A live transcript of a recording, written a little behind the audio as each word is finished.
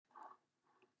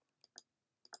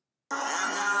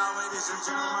and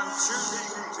gentlemen, choosing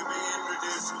to be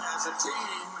introduced as a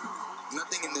team.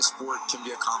 Nothing in this sport can be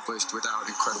accomplished without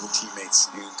incredible teammates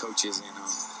and coaches. And,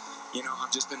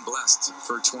 I've just been blessed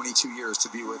for 22 years to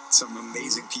be with some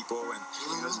amazing people. And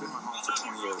it's been my home for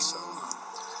 20 years. So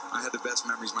I had the best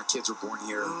memories. My kids were born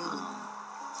here.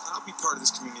 I'll be part of this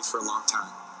community for a long time.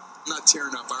 I'm not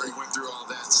tearing up. I already went through all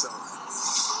that. So.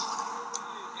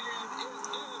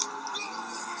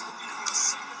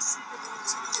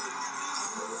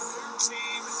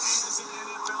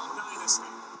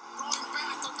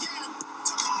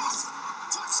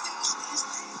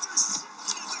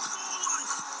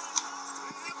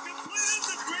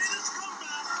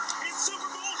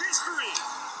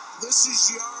 This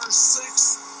is your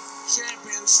 6th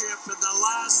championship in the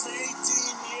last 18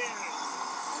 years.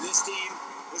 And this team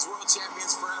is world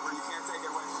champions forever. You can't take it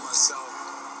away from us. So,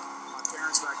 my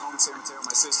parents back home in San Mateo,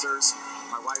 my sisters,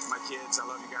 my wife, my kids, I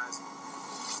love you guys.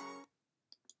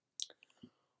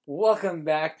 Welcome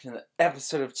back to the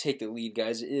episode of Take the Lead,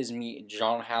 guys. It is me,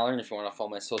 John Halloran. If you want to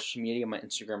follow my social media, my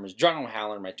Instagram is John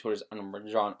O'Halloran. My Twitter is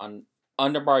John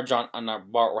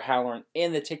O'Halloran.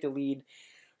 And the Take the Lead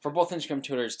for both Instagram and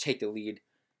Twitter is Take the Lead.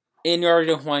 And you already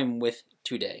know who I'm with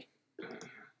today.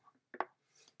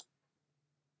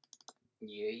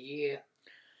 Yeah.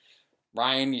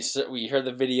 Ryan, we heard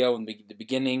the video in the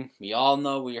beginning. We all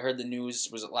know we heard the news.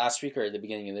 Was it last week or at the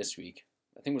beginning of this week?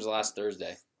 I think it was last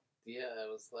Thursday. Yeah, it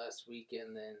was last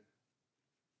weekend. Then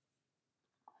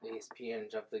ESPN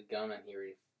jumped the gun and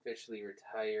he officially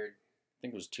retired. I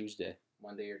think it was Tuesday.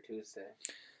 Monday or Tuesday.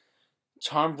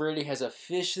 Tom Brady has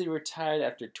officially retired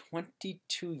after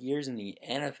 22 years in the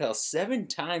NFL.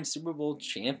 7-time Super Bowl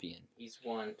champion. He's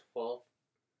won 12.9%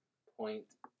 of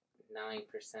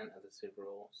the Super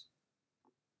Bowls.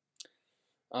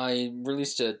 I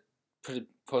released a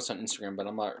post on Instagram, but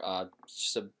I'm not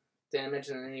just a. Didn't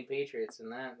mention any Patriots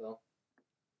in that though.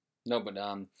 No, but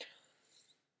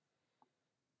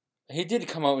he did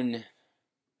come out and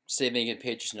say they get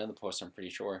Patriots another post. I'm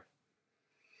pretty sure.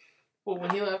 Well,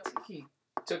 when he left, he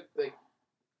took the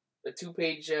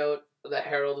 2-page out of the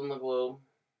Herald and the Globe,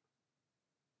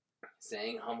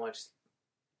 saying how much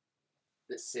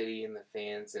the city and the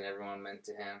fans and everyone meant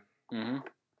to him. Mm-hmm.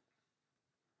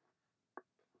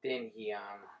 Then he,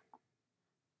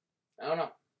 I don't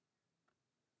know.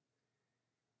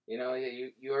 You know,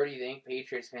 you already thank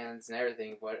Patriots fans and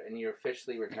everything, but in your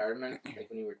officially retirement,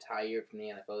 like when you retired from the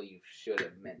NFL, you should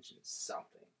have mentioned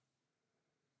something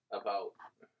about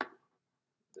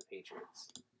the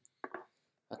Patriots.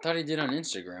 I thought he did on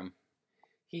Instagram.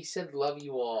 He said, "Love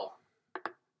you all.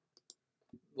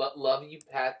 Love you,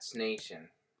 Pats Nation."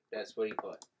 That's what he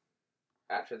put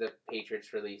after the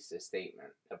Patriots released a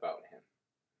statement about him.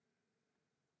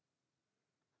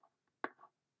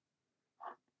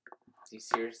 Is he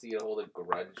seriously gonna hold a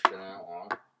grudge for that long?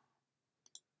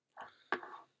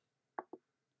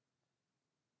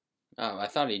 Oh, I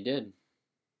thought he did.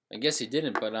 I guess he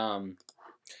didn't, but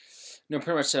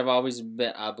pretty much I've always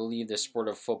been. I believe the sport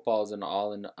of football is an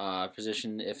all-in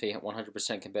position. If a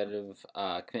 100% competitive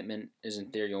commitment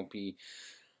isn't there, you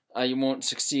won't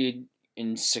succeed.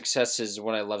 And success is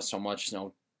what I love so much.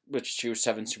 Which is true.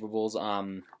 7 Super Bowls.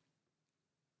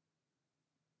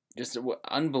 Just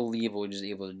unbelievable. Just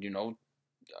able to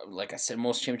like I said,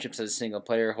 most championships as a single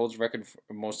player. Holds record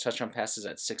for most touchdown passes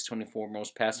at 624.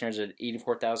 Most passing yards at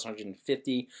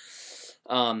 84,150.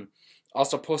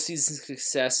 Also, postseason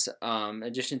success, in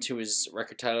addition to his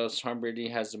record titles, Tom Brady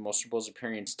has the most Super Bowls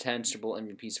appearance, 10, Super Bowl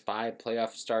MVPs, 5,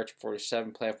 playoff starts,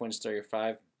 47, playoff wins,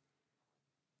 35,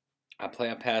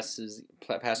 playoff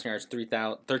passing yards,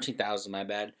 13,000, my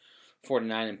bad,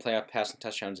 49, and playoff passing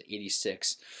touchdowns,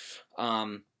 86.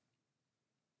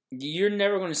 You're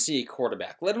never going to see a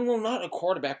quarterback, let alone not a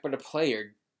quarterback, but a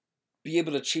player, be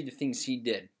able to achieve the things he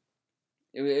did.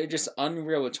 It was just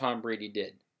unreal what Tom Brady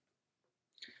did.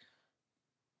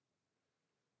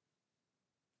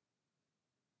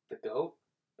 The GOAT?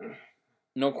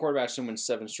 No quarterback's going to win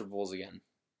 7 Super Bowls again.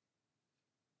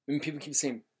 I mean, people keep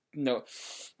saying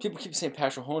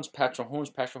Patrick Mahomes. Patrick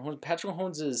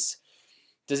Mahomes is.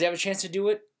 Does he have a chance to do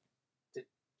it? The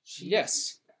Chiefs,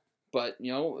 yes, but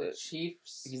the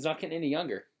Chiefs. He's not getting any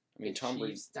younger. I mean, Tom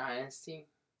Brady. Chiefs dynasty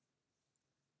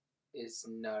is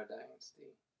not a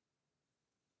dynasty.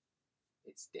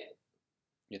 It's dead.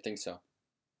 You think so?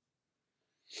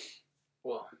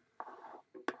 Well,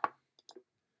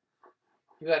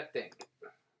 you got to think.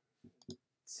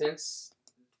 Since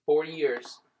 40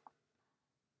 years,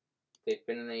 they've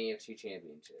been in the AFC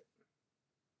Championship.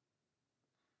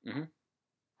 Mm-hmm.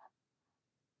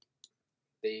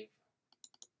 They've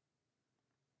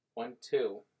won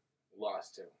 2,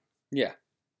 lost 2. Yeah.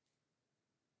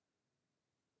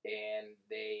 and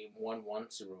they won one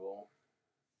Super Bowl,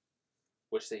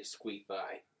 which they squeaked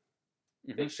by.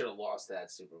 They should have lost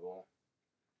that Super Bowl.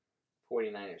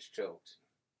 49ers choked.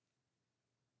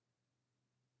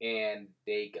 And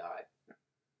they got,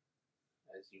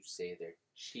 as you say, their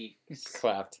cheeks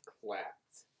clapped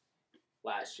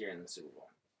last year in the Super Bowl.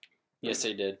 Yes,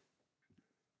 they did.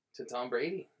 To Tom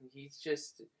Brady. He's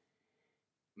just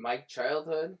my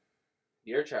childhood,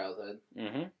 your childhood.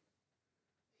 Mm-hmm.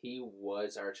 He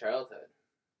was our childhood.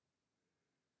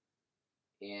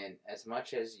 And as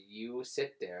much as you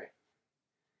sit there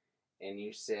and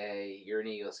you say you're an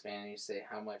Eagles fan, and you say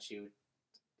how much you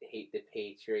hate the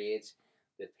Patriots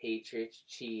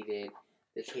cheated,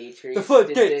 the Patriots The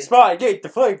Footgate, Spygate, the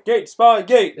Footgate,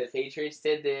 Spygate. The Patriots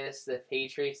did this, the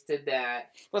Patriots did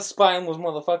that. Let's spy on those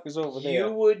motherfuckers over there.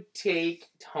 You would take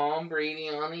Tom Brady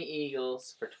on the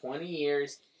Eagles for 20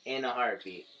 years in a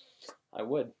heartbeat. I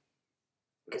would.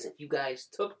 Because if you guys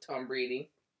took Tom Brady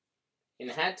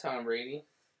and had Tom Brady,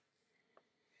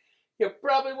 you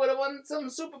probably would have won some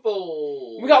Super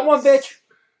Bowls. We got one, bitch.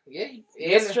 Yeah.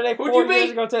 Yesterday, who'd 4 you years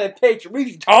beat? ago to the Patriots, we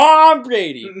beat Tom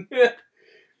Brady.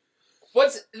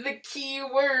 What's the key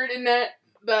word in that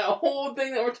whole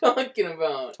thing that we're talking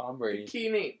about? Tom Brady. The key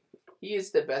name. He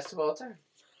is the best of all time.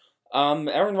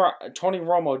 Tony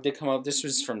Romo did come out. This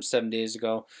was from 7 days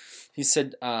ago. He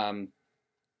said,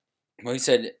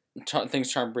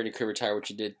 thinks Tom Brady could retire, which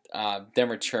he did. Then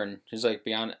return. He's like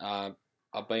beyond a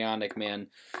bionic man.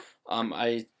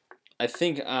 I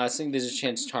think there's a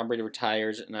chance Tom Brady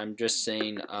retires, and I'm just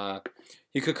saying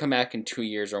he could come back in 2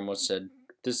 years. Almost said.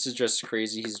 This is just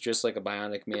crazy. He's just like a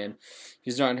bionic man.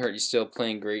 He's not hurt. He's still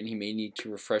playing great, and he may need to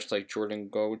refresh like Jordan.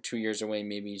 Go 2 years away,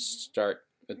 maybe start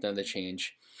with another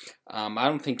change. I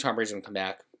don't think Tom Brady's gonna come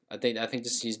back. I think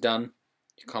he's done.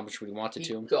 He accomplished what he wanted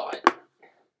to. Got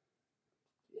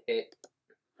hit.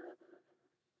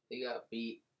 He got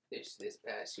beat this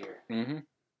past year. Mm-hmm.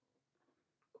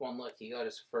 Come on, look. He got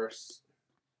his first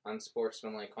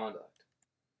unsportsmanlike conduct.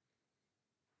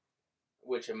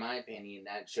 Which, in my opinion,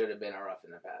 that should have been a rough in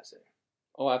the passer.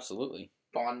 Oh, absolutely.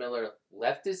 Von Miller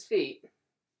left his feet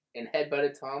and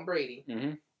headbutted Tom Brady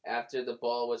after the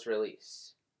ball was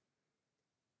released.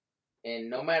 And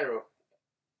no matter,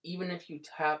 even if you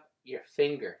tap your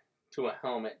finger to a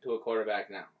helmet to a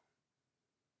quarterback now,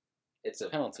 it's a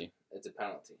penalty. It's a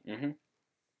penalty. Mm-hmm.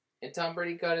 And Tom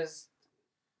Brady got his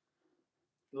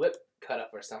lip cut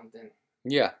up or something.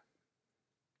 Yeah.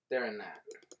 They're in that.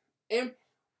 And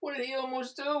what did he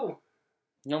almost do?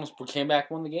 He almost came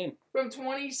back and won the game. From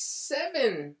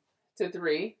 27-3.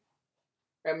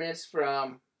 I mean, it's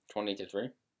from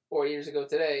 20-3. 4 years ago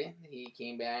today. He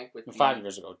came back with 5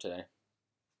 years ago today.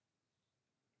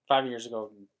 5 years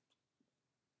ago.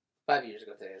 5 years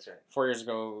ago today, that's right. 4 years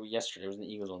ago yesterday was the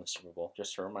Eagles won the Super Bowl,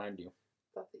 just to remind you.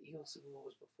 I thought the Eagles Super Bowl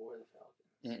was before the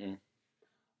Falcons. Mm-mm.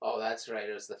 Oh, that's right.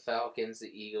 It was the Falcons, the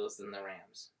Eagles, and the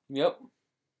Rams. Yep.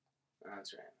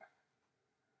 That's right.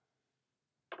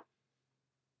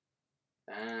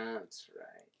 That's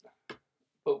right.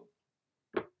 Oh.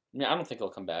 I don't think he'll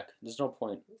come back. There's no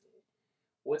point.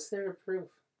 What's there to prove?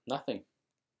 Nothing.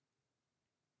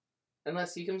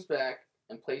 Unless he comes back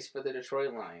and plays for the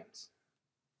Detroit Lions.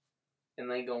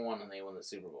 And they go on and they win the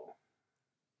Super Bowl.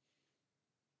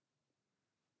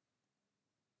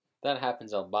 If that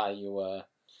happens, I'll buy you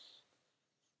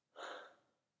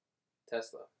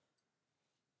Tesla.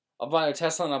 I'll buy a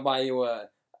Tesla and I'll buy you a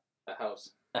house.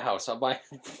 A house. I'll buy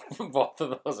both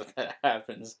of those if that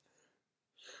happens.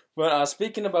 But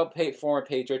speaking about former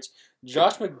Patriots,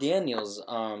 Josh McDaniels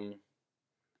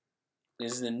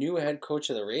is the new head coach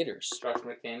of the Raiders. Josh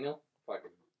McDaniel?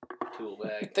 Fucking tool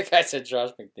bag. I think I said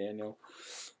Josh McDaniel.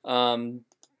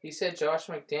 He said Josh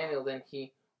McDaniel. Then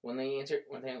when they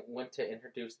went to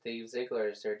introduce Dave Ziegler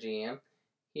as their GM,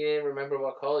 he didn't remember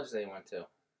what college they went to.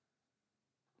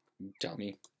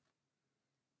 Dummy.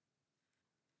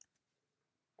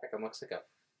 Fucking looks like a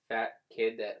fat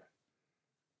kid that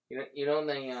you know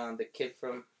the kid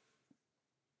from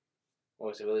what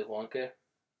was it, Willy Wonka?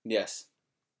 Yes.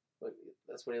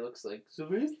 That's what he looks like.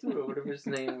 Sylvester or whatever his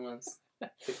name was.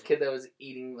 The kid that was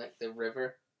eating like the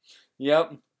river.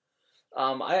 Yep.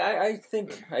 I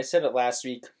think I said it last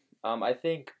week. I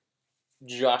think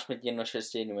Josh McDaniels should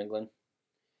stay in New England.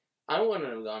 I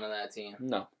wouldn't have gone to that team.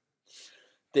 No.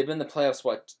 They've been in the playoffs,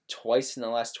 twice in the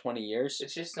last 20 years?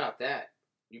 It's just not that.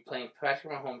 You're playing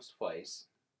Patrick Mahomes twice.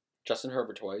 Justin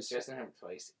Herbert twice.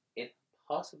 And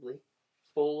possibly,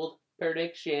 bold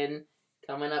prediction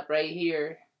coming up right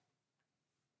here.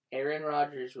 Aaron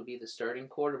Rodgers will be the starting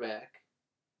quarterback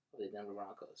of the Denver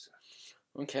Broncos.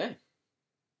 Okay.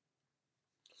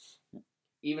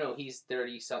 even though he's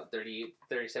 37,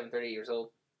 38 years old,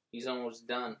 he's almost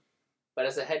done. But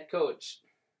as a head coach,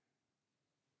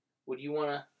 would you want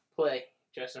to play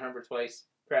Justin Herbert twice,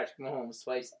 Patrick Mahomes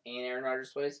twice, and Aaron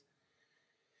Rodgers twice?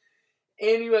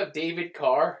 And you have David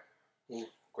Carr. Ooh,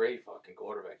 great fucking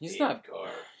quarterback. He's David Carr.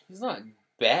 He's not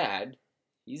bad.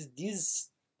 He's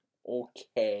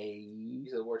okay.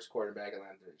 He's the worst quarterback in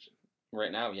that division.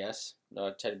 Right now, yes.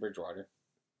 Teddy Bridgewater.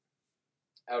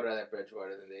 I would rather have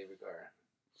Bridgewater than David Carr.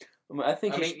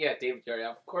 David Carr. Yeah,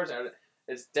 of course,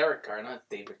 it's Derek Carr, not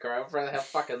David Carr. I would rather have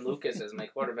fucking Lucas as my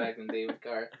quarterback than David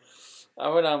Carr. I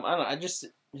would. I don't know.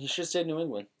 He should stay in New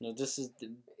England.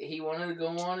 He wanted to go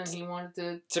on, and he wanted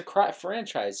to. It's a crap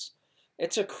franchise.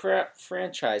 It's a crap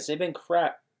franchise. They've been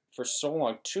crap for so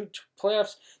long. Two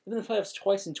playoffs. They've been in the playoffs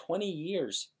twice in 20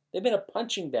 years. They've been a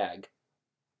punching bag.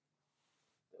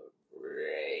 The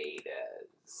Raiders.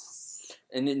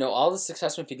 And all the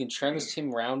success, if you can turn this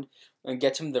team around and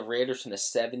get them the Raiders from the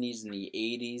 70s and the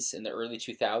 80s and the early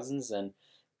 2000s, then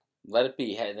let it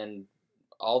be. And then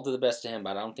all to the best to him,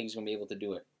 but I don't think he's going to be able to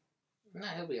do it. Nah,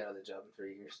 he'll be out of the job in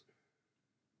 3 years.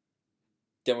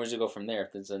 Then where's it go from there?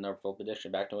 If there's a North Pole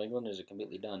prediction back to New England, or is it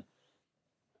completely done?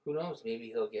 Who knows? Maybe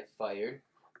he'll get fired,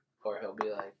 or he'll be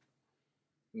like,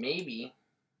 maybe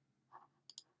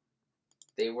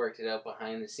they worked it out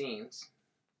behind the scenes,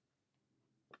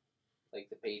 like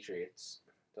the Patriots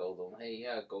told him, hey,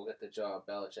 yeah, go get the job.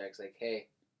 Belichick's like, hey,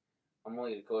 I'm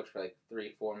only going to coach for like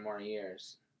 3-4 more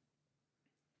years.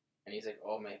 And he's like,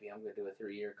 oh, maybe I'm going to do a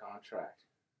 3-year contract.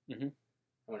 Mm-hmm. And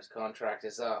when his contract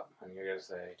is up, and you're going to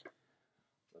say,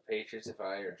 the Patriots have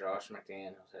hired Josh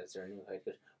McDaniels as their new head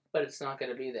coach. But it's not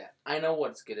going to be that. I know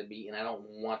what it's going to be, and I don't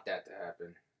want that to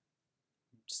happen.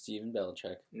 Steven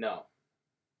Belichick. No.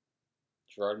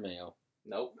 Gerard Mayo.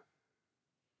 Nope.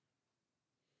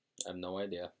 I have no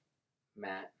idea.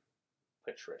 Matt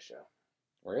Patricia.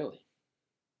 Really?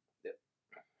 Yep.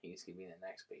 He's going to be the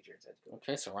next Patriots head coach.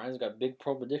 Okay, so Ryan's got big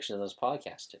pro predictions on this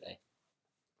podcast today.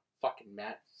 Fucking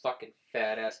Matt, fucking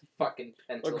fat ass, fucking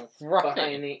pencil Right.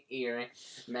 behind the earring.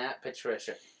 Matt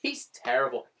Patricia. He's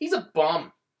terrible. He's a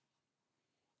bum.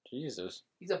 Jesus.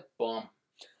 He's a bum.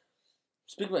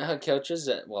 Speaking about head coaches,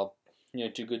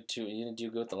 do good too. You didn't do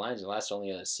good with the Lions. It lasts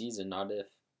only a season, not if.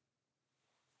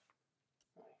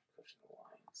 Coaching the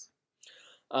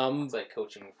Lions. It's like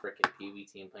coaching a freaking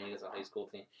PB team playing as a high school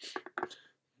team.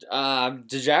 The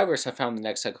Jaguars have found the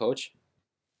next head coach.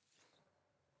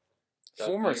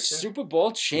 Former Peterson? Super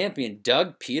Bowl champion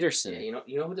Doug Peterson. Yeah,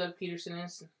 you know who Doug Peterson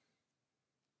is?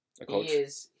 A coach.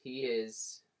 He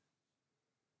is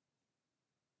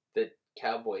the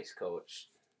Cowboys coach,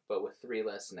 but with 3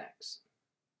 less necks.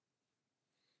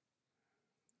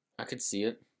 I could see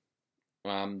it.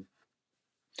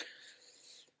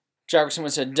 Jaguars someone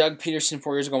said Doug Peterson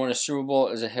 4 years ago won a Super Bowl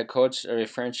as a head coach of a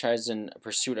franchise in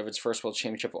pursuit of its first World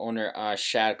Championship. Owner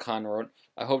Shad Khan wrote,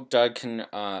 "I hope Doug can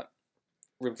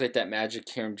replicate that magic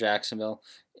here in Jacksonville.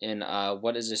 In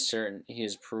what is certain, he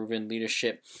has proven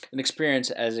leadership and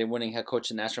experience as a winning head coach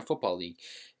in the National Football League.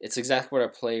 It's exactly what our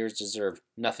players deserve,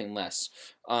 nothing less."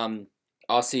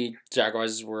 Also,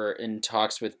 Jaguars were in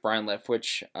talks with Brian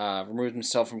Leftwich, removed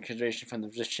himself from consideration from the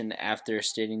position after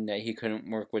stating that he couldn't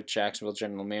work with Jacksonville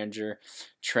general manager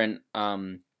Trent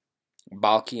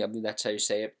Baalke. I believe that's how you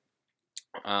say it.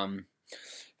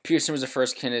 Pearson was the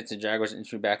first candidate the Jaguars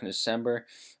interviewed back in December.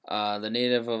 The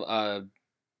native of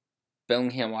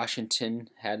Bellingham, Washington,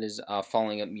 had his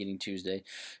following up meeting Tuesday.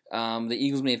 The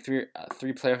Eagles made three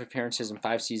playoff appearances in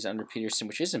 5 seasons under Peterson,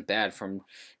 which isn't bad, from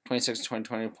 2016 to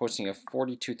 2020, posting a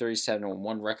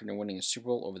 42-37-1 record and winning a Super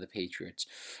Bowl over the Patriots.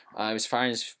 He was fired in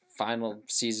his final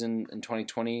season in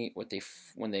 2020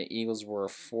 when the Eagles were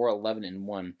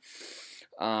 4-11-1.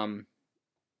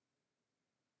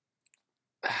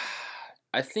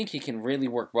 I think he can really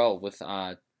work well with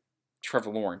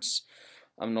Trevor Lawrence.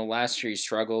 Last year he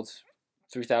struggled.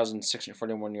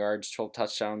 3,641 yards, 12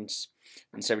 touchdowns,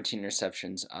 and 17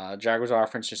 interceptions. Jaguars'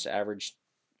 offense just averaged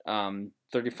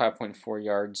 35.4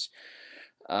 yards,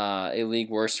 a league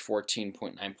worst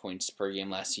 14.9 points per game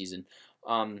last season.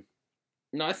 I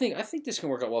think this can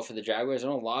work out well for the Jaguars. I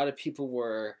know a lot of people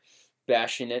were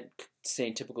bashing it,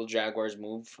 saying typical Jaguars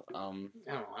move. I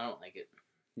don't like it.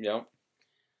 You know?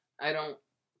 I don't.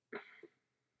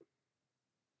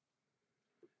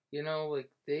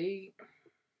 They.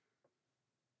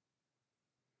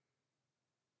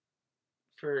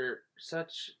 For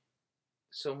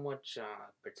so much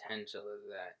potential as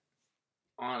that,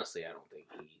 honestly, I don't think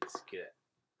he's gonna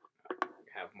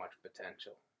have much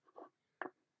potential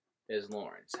as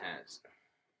Lawrence has.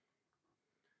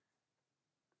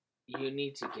 You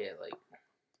need to get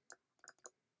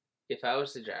If I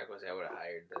was the Jaguars, I would have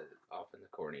hired the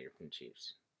offensive coordinator from the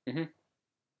Chiefs. Mhm.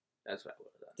 That's what I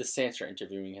would have done. The Saints are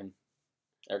interviewing him.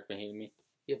 Eric Mahaney.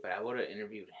 Yeah, but I would have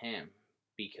interviewed him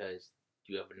because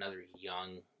you have another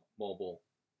young, mobile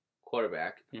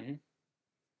quarterback. Mhm.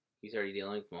 He's already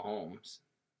dealing with Mahomes.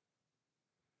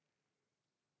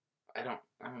 I don't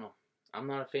know. I'm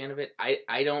not a fan of it.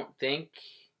 I don't think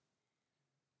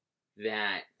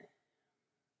that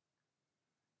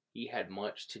he had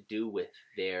much to do with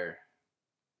their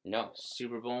No.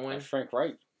 Super Bowl win. Frank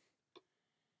Wright.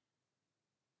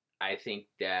 I think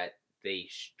that they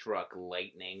struck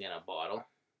lightning in a bottle.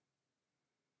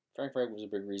 Frank Wright was a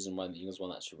big reason why the Eagles won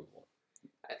that Super Bowl.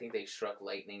 I think they struck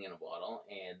lightning in a bottle,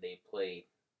 and they played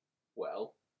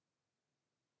well.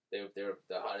 They're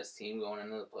the hottest team going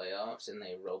into the playoffs, and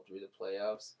they rode through the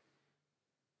playoffs.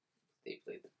 They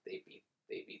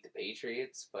beat the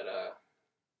Patriots, but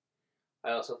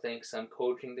I also think some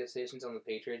coaching decisions on the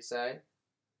Patriots side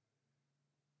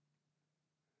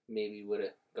maybe would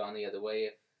have gone the other way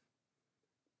if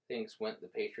things went the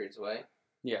Patriots' way.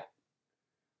 Yeah.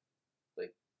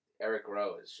 Like Eric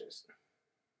Rowe is just.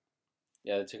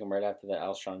 Yeah, they took him right after that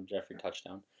Alshon Jeffrey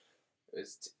touchdown.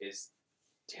 It's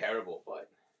terrible, but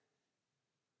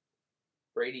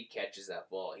Brady catches that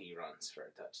ball, he runs for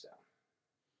a touchdown.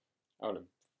 I would have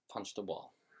punched the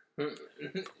ball. You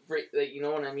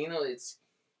know what I mean? It's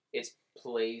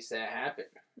plays that happen.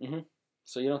 Mm-hmm.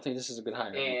 So you don't think this is a good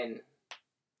hire? And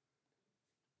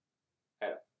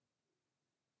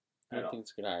I don't think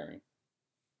it's good hiring.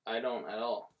 I don't at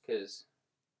all, because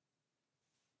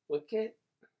the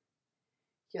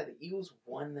Eagles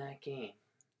won that game.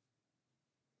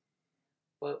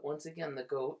 But once again, the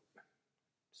GOAT,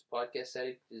 this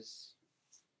podcast is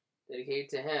dedicated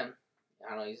to him. I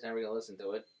don't know, he's never going to listen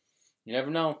to it. You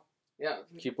never know. Yeah.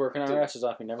 Keep working our asses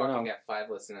off. You never know. Fucking got 5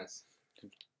 listeners.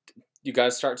 You got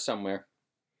to start somewhere.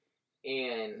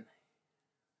 And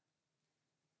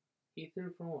he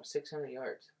threw for almost 600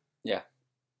 yards. Yeah.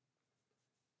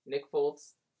 Nick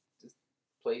Foles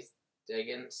plays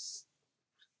against,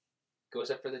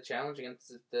 goes up for the challenge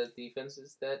against the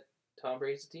defenses that Tom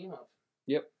Brady's a team of.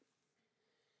 Yep.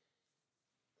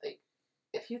 Like,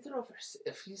 if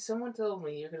someone told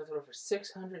me you're gonna throw for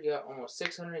almost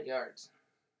 600 yards,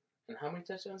 and how many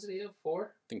touchdowns did he have?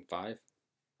 4? I think 5.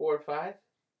 4 or 5,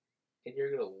 and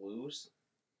you're gonna lose.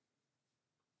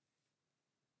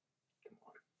 Come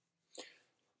on.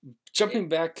 Jumping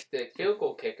back, The field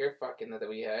goal kicker, fucking that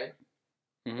we had.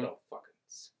 Mm-hmm. Little fucking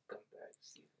scumbag.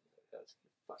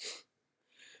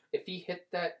 If he hit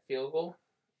that field goal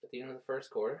at the end of the first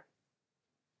quarter,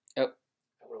 yep,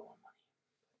 I would have won money.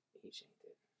 He shanked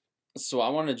it. So I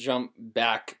want to jump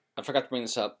back. I forgot to bring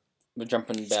this up. We're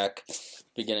jumping back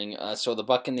beginning. So the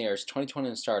Buccaneers,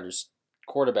 2020 starters,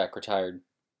 quarterback retired,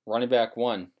 running back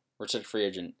 1, restricted free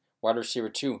agent, wide receiver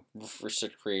 2,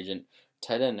 restricted free agent,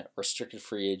 tight end, restricted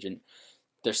free agent,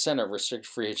 their center, restricted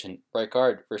free agent, right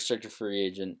guard, restricted free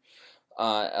agent,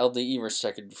 LDE,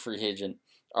 restricted free agent,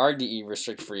 RDE,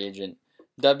 restricted free agent,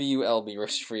 WLB,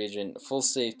 restricted free agent, full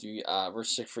safety,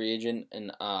 restricted free agent,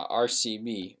 and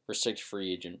RCB, restricted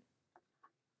free agent.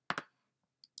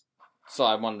 So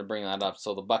I wanted to bring that up.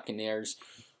 So the Buccaneers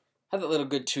had a little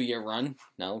good 2-year run.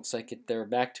 Now it looks like they're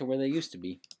back to where they used to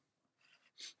be.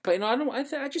 But I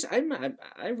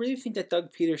really think that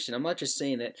Doug Peterson. I'm not just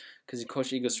saying it because he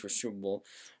coached Eagles for Super Bowl.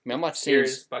 I mean, I'm not saying.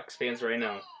 Here's Bucs fans right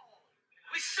now.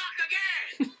 We suck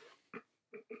again.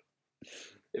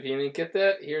 If you didn't get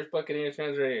that, here's Buccaneers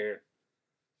fans right here.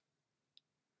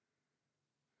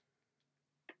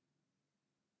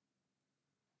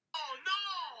 Oh no,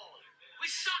 we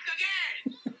suck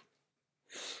again.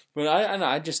 But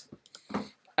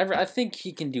I think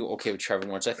he can do okay with Trevor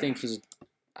Lawrence. I think he's.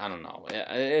 I don't know.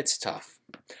 It's tough.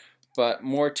 But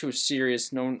more to a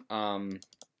serious note, Brian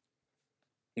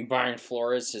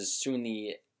Flores is suing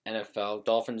the NFL,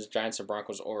 Dolphins, Giants, and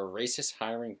Broncos over racist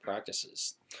hiring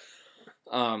practices.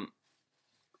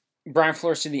 Brian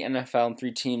Flores sued the NFL and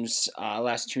 3 teams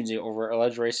last Tuesday over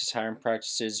alleged racist hiring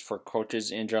practices for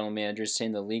coaches and general managers,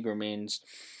 saying the league remains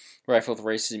rife with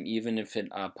racism even if it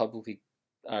publicly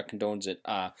condones it.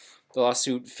 The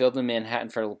lawsuit filed in Manhattan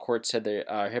federal court said the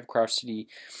hypocrisy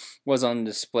was on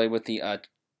display with the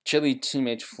chilly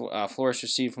teammate Flores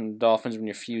received from the Dolphins when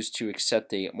he refused to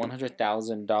accept a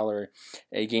 $100,000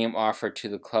 a game offer to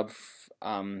the club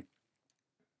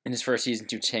in his first season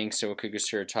to tank so it could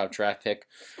secure a top draft pick.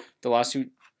 The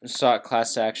lawsuit sought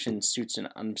class action suits and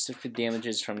unspecified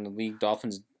damages from the league,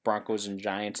 Dolphins, Broncos, and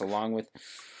Giants, along with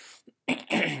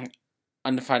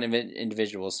undefined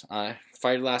individuals.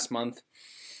 Fired last month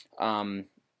by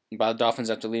the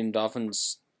Dolphins after leading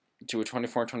Dolphins to a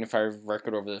 24-25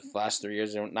 record over the last 3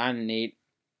 years. They went 9-8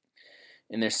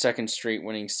 in their second straight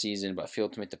winning season, but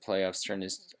failed to make the playoffs during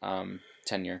his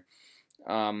tenure.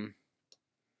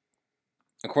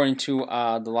 According to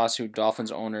the lawsuit,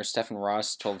 Dolphins owner Stephen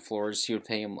Ross told Flores he would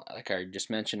pay him, like I just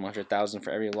mentioned, $100,000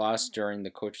 for every loss during the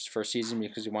coach's first season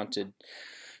because he wanted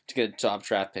to get a top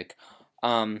draft pick.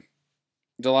 The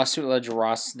lawsuit alleged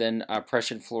Ross then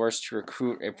pressured Flores to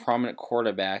recruit a prominent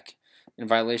quarterback in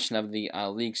violation of the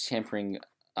league's tampering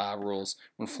rules.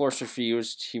 When Flores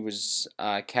refused, he was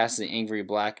cast as an angry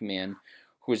black man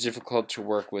who was difficult to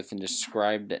work with and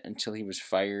described until he was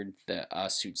fired, the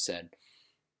suit said.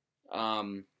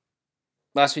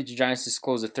 Last week, the Giants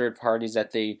disclosed to third parties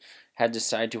that they had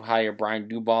decided to hire Brian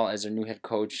Dubal as their new head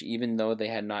coach, even though they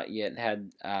had not yet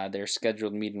had their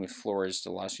scheduled meeting with Flores,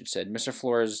 the lawsuit said. Mr.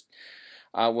 Flores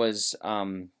was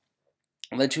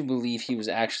led to believe he was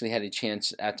actually had a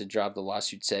chance at the job, the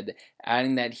lawsuit said,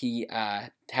 adding that he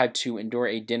had to endure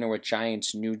a dinner with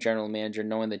Giants' new general manager,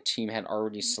 knowing the team had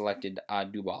already selected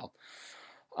Dubal.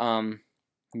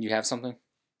 You have something?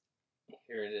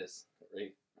 Here it is.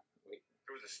 Right.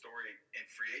 There was a story in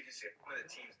free agency. One of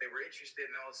the teams, they were interested,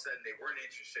 and all of a sudden they weren't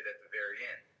interested at the very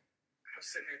end. I was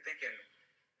sitting there thinking,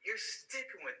 you're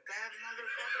sticking with that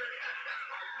motherfucker?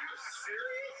 Are you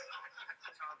serious?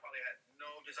 Tom probably had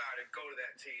no desire to go to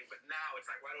that team, but now it's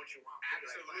like, why don't you want me?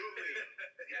 Absolutely.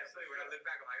 Absolutely. When I look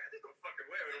back, I'm like, I think no fucking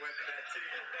way I would have went to that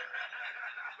team.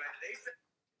 But they said.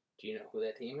 Do you know who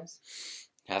that team is?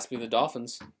 Has to be the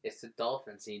Dolphins. It's the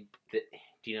Dolphins. Do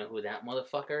you know who that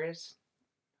motherfucker is?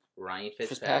 Ryan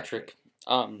Fitzpatrick.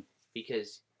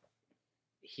 Because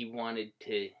he wanted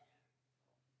to.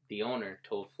 The owner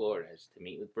told Flores to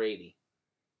meet with Brady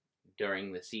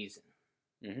during the season.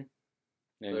 Mm-hmm.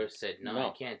 Flores said, no,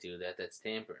 I can't do that. That's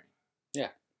tampering. Yeah.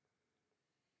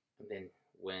 And then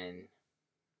when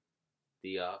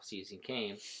the offseason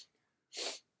came,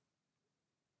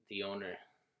 the owner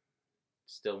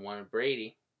still wanted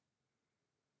Brady.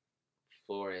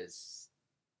 Flores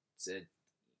said,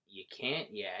 you can't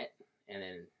yet. And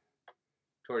then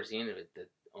towards the end of it, the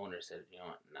owner said, you know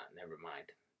what, never mind.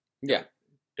 Yeah.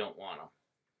 Don't want him.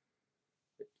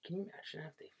 But can you imagine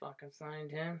if they fucking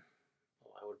signed him?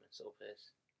 Oh, I would have been so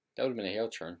pissed. That would have been a heel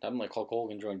turn. I'm like Hulk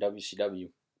Hogan joined WCW.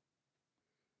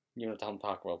 You don't have to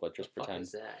talk about, but just pretend. What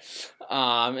is that?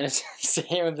 And it's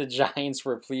saying that the Giants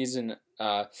were pleased and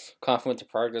confident to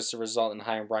progress the result in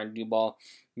hiring Brian Dubal.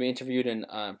 We interviewed an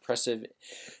impressive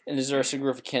and diverse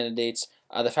group of candidates.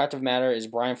 The fact of the matter is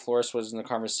Brian Flores was in the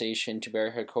conversation to be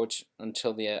our head coach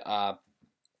until the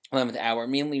 11th hour.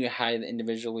 Immediately we hired the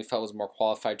individual we felt was more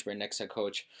qualified to be our next head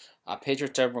coach.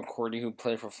 Patriots Devin McCourty, who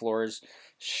played for Flores,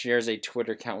 shares a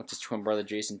Twitter account with his twin brother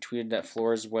Jason, tweeted that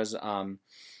Flores was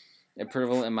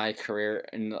improvable in my career,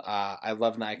 and I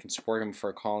love that I can support him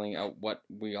for calling out what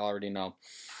we already know.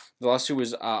 The lawsuit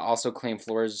was also claimed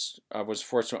Flores was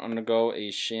forced to undergo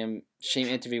a shame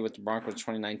interview with the Broncos in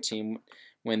 2019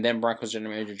 when then Broncos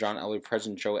general manager John Elway,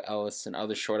 President Joe Ellis, and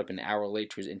others showed up an hour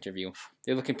late to his interview.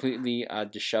 They looked completely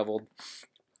disheveled.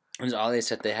 It was obvious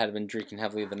that they had been drinking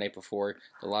heavily the night before,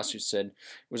 the lawsuit said. It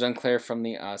was unclear from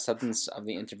the substance of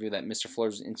the interview that Mr.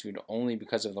 Flores was interviewed only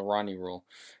because of the Ronnie rule.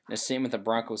 In a statement, the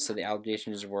Broncos said the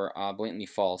allegations were blatantly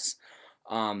false.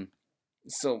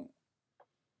 So,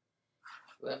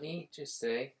 let me just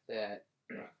say that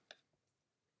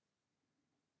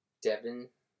Devin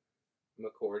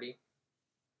McCourty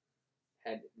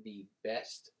had the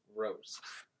best roast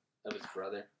of his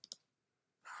brother,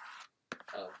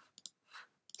 of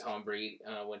Tom Brady,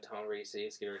 when Tom Brady said he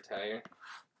was going to retire.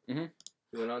 Mm-hmm.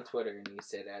 He went on Twitter and he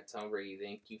said, Tom Brady,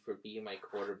 thank you for being my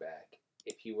quarterback.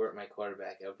 If you weren't my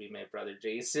quarterback, I would be my brother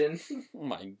Jason. Oh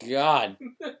my God.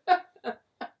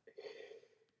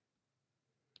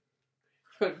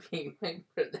 Would be my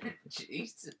brother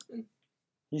Jason.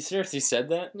 He seriously said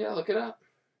that? Yeah, look it up.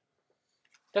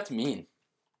 That's mean.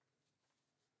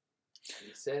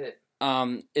 He said it.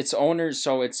 Its owners,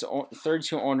 so its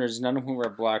 32 owners, none of whom are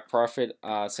black, profit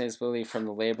sustainably from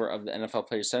the labor of the NFL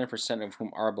players, 7% of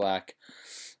whom are black.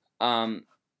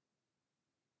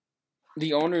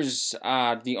 The owners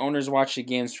watch the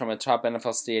games from atop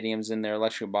NFL stadiums in their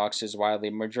luxury boxes, while the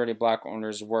majority of black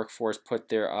owners' workforce put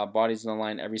their bodies on the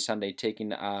line every Sunday,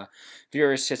 taking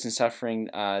various hits and suffering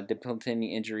debilitating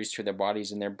injuries to their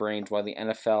bodies and their brains, while the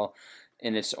NFL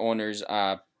and its owners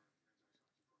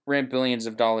rent billions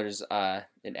of dollars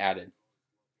it added.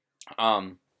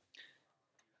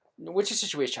 What's your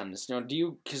situation on this? You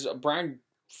know, because Brian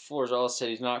Flores also said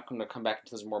he's not going to come back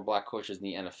until there's more black coaches in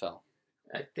the NFL.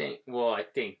 I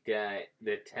think that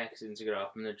the Texans are going to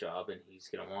offer him the job and he's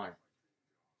going to want it.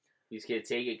 He's going to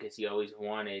take it because he always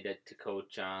wanted to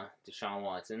coach Deshaun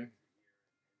Watson.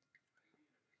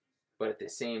 But at the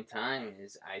same time,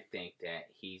 I think that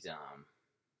he's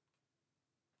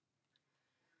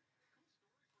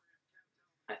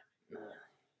he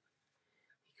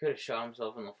could have shot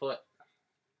himself in the foot.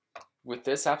 With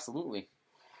this, absolutely.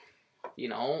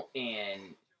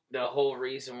 And the whole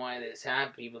reason why this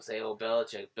happened, people say, "Oh,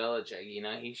 Belichick,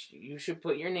 you should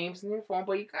put your names in your phone,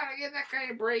 but you gotta give that guy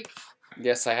a break."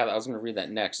 Yes, I have. I was going to read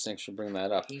that next. Thanks for bringing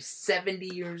that up. He's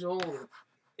 70 years old,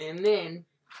 and then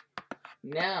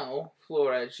now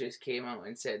Flores just came out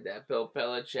and said that Bill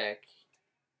Belichick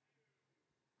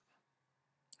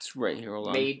It's right here. Hold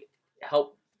on.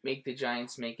 helped make the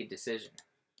Giants make a decision.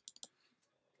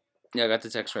 Yeah, I got the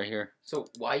text right here. So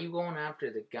why are you going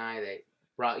after the guy that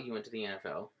brought you into the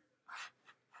NFL?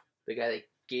 The guy that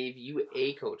gave you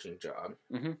a coaching job.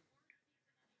 Mm-hmm.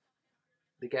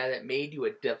 The guy that made you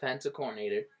a defensive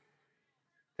coordinator.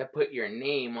 That put your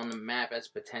name on the map as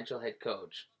potential head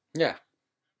coach. Yeah.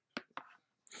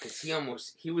 Because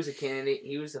he was a candidate.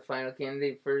 He was the final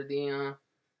candidate for the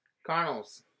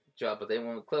Cardinals job, but they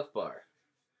went with Cliff Bar.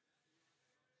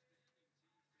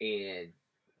 And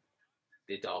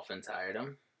the Dolphins hired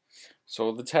him.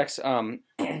 So the text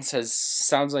says,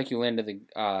 "Sounds like you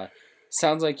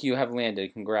have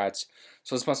landed. Congrats."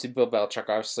 So this must be Bill Belichick,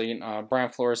 obviously. Brian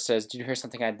Flores says, "Did you hear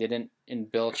something I didn't?"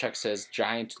 And Belichick says,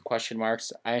 "Giant question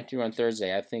marks. I interview on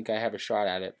Thursday. I think I have a shot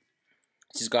at it."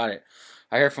 He's got it.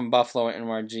 I heard from Buffalo and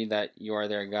NYG that you are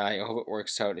their guy. I hope it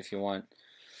works out if you want.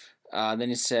 Then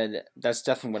he said, "That's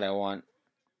definitely what I want.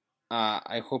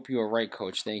 I hope you are right,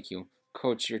 Coach. Thank you."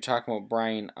 Coach, you're talking about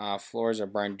Brian Flores or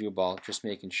Brian Dubal, just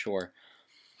making sure.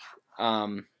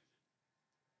 Then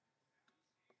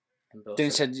he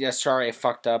said, "Yeah, sorry, I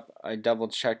fucked up. I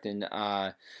double-checked and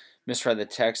misread the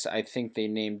text. I think they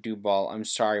named Dubal. I'm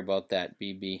sorry about that,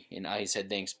 BB." And he said,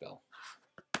 "Thanks, Bill."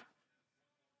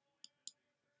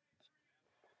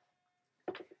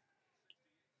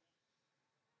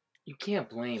 You can't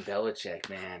blame Belichick,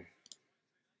 man.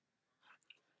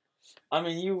 I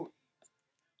mean, you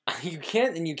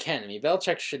can't and you can. I mean,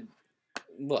 Belichick should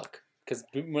look. Because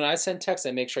when I send text,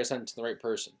 I make sure I send it to the right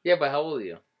person. Yeah, but how old are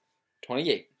you?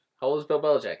 28. How old is Bill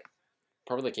Belichick?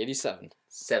 Probably like 87.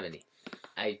 70.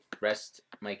 I rest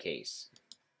my case.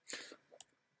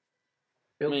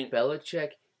 Bill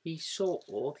Belichick, he's so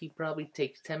old, he probably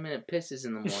takes 10-minute pisses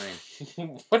in the morning.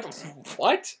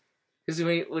 What? Because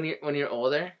when you're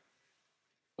older...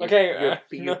 Okay,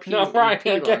 Brian,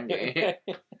 okay.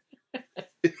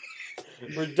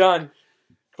 We're done.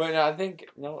 But I think,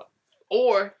 no.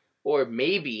 Or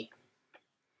maybe,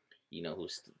 you know who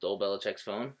stole Belichick's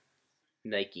phone?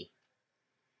 Nike.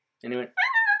 And he went...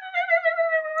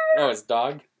 Oh, his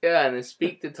dog? Yeah, and then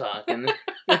speak to talk. And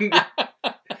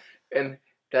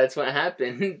that's what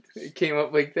happened. It came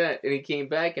up like that. And he came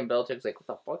back, and Belichick's like, what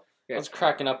the fuck? Yeah. I was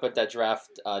cracking up at that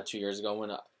draft 2 years ago when...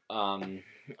 the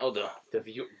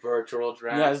virtual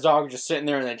draft? Yeah, his dog was just sitting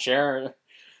there in the chair.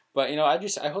 But, I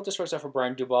hope this works out for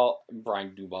Brian Dubal.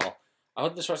 I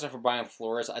hope this works out for Brian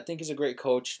Flores. I think he's a great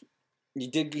coach. He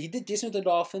did decent with the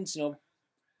Dolphins,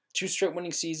 2 straight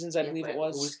winning seasons, I believe it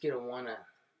was. Who's going to want to...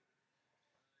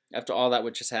 After all that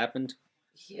which just happened?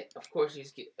 Yeah, of course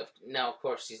he's... Now, of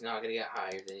course, he's not going to get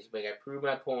hired. He's like, I proved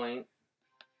my point.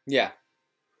 Yeah.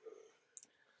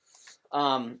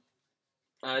 I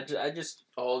just...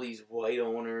 All these white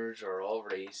owners are all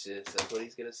racist. That's what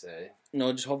he's going to say.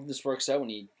 No, just hope this works out when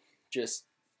he just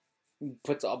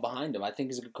puts it all behind him. I think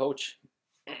he's a good coach.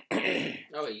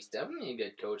 Oh, he's definitely a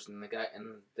good coach, and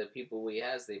the people he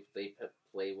has, they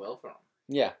play well for him.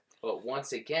 Yeah. But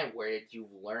once again, where did you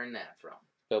learn that from?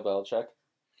 Bill Belichick.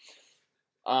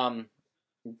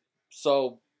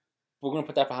 So we're gonna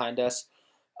put that behind us.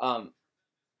 I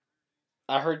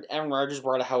heard Aaron Rodgers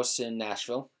bought a house in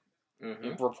Nashville.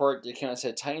 Mm-hmm. A report that came out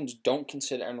said Titans don't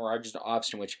consider Aaron Rodgers an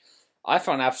option, which I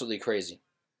found absolutely crazy.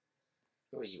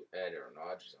 Well, you add Aaron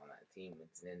Rodgers on that team,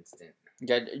 it's an instant. You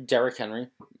got Derrick Henry.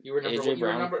 You were AJ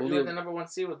Brown. You were the number 1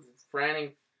 seed with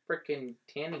Franning frickin'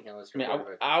 Tannehill.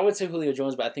 I would say Julio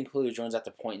Jones, but I think Julio Jones at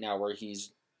the point now where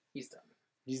he's done.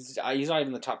 He's not even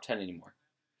in the top 10 anymore.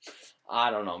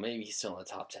 I don't know. Maybe he's still in the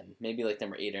top 10. Maybe like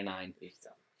number 8 or 9. He's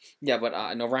done. Yeah, but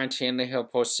no, Ryan Tannehill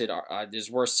posted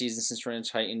his worst season since running the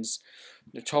Titans.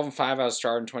 They're 12-5 out of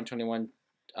start in 2021.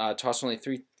 Tossed only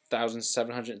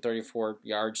 3,734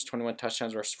 yards, 21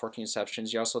 touchdowns versus 14 interceptions.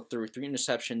 He also threw 3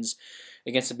 interceptions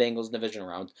against the Bengals in the division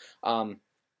round.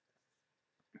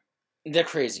 They're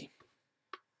crazy.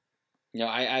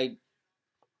 I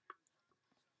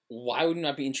why would you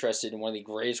not be interested in one of the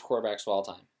greatest quarterbacks of all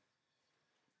time?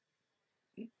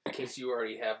 In case you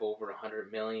already have over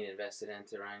 $100 million invested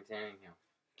into Ryan Tannehill.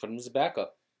 Put him as a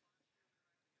backup.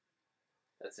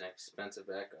 That's an expensive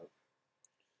backup.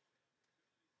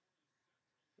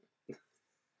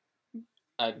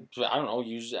 I don't know.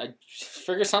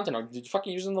 Figure something out.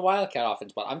 Fucking using the Wildcat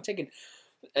offense, but I'm taking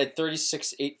a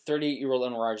 38-year-old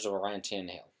Aaron Rodgers over Ryan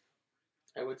Tannehill.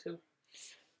 I would too.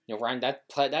 You know, Ryan,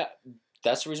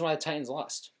 that's the reason why the Titans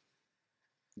lost.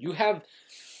 You have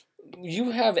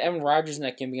Aaron Rodgers in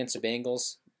that game against the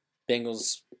Bengals.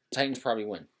 Titans probably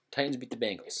win. Titans beat the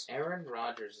Bengals. If Aaron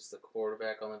Rodgers is the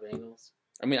quarterback on the Bengals.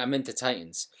 I mean, I meant the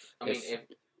Titans.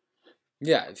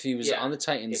 If he was on the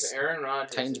Titans, if Aaron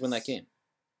Rodgers Titans win that game.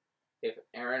 If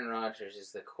Aaron Rodgers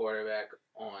is the quarterback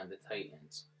on the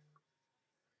Titans,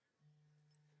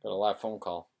 got a live phone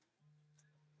call.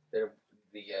 The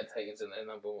Titans and their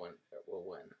number one will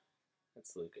win.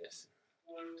 That's Lucas.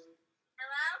 Hello?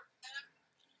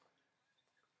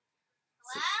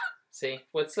 Say,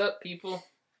 what's up, people? What's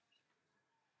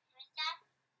up,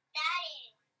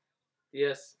 Daddy?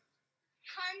 Yes.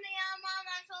 Turn me on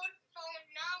my phone.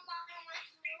 No, Mama,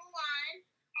 what's new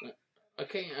one?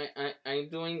 Okay, I'm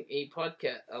doing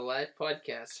a live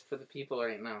podcast for the people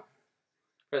right now.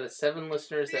 For the 7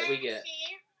 listeners that we get.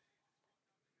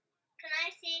 Can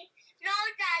I see? No,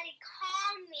 Daddy,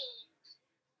 call me.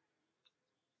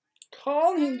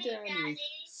 Call him, Daddy.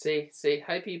 Say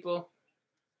hi, people.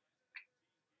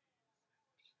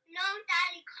 No,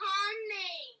 Daddy, call me.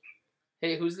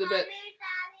 Hey, who's the Call best? me,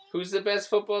 Daddy. Who's the best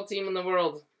football team in the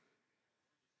world?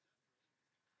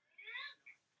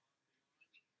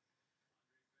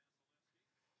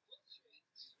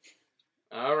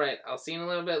 All right, I'll see you in a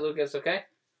little bit, Lucas. Okay?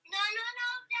 No,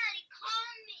 Daddy,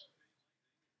 call me.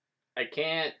 I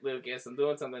can't, Lucas. I'm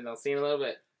doing something. I'll see you in a little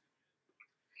bit.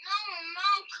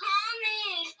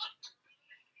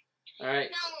 No, All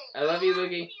right. call me. I love you,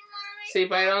 Lukey. Say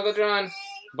bye to Uncle John.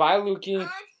 Bye, Lukey. No,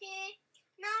 Daddy,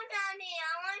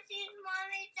 I want to see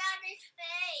Mommy, Daddy's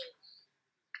face.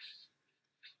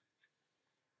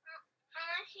 I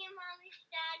want to see Mommy's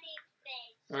Daddy's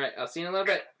face. All right, I'll see you in a little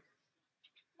bit.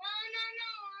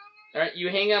 No. All right, you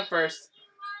hang up first.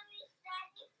 Mommy's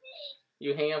Daddy's face.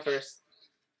 You hang up first.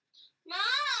 No.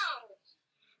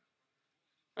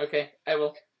 Okay, I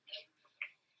will.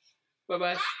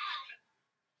 Bye-bye.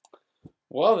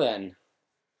 Well then.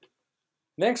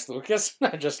 Thanks, Lucas.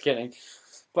 Just kidding.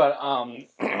 But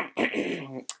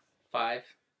 5,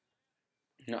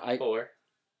 no, 4,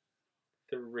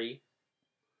 3,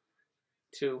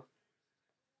 2,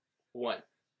 1.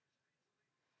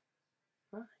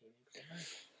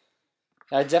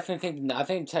 I definitely think. I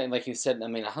think, like you said, I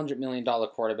mean, $100 million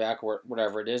quarterback or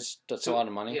whatever it is. That's a lot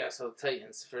of money. Yeah, so the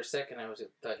Titans. For a second, I was at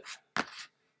the Titans.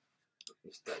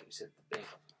 You said the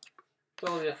Bengals.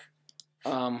 Oh yeah.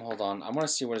 Hold on. I want to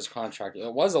see what his contract.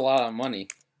 It was a lot of money.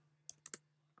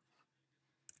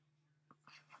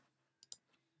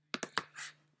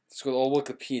 Let's go to old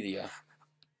Wikipedia.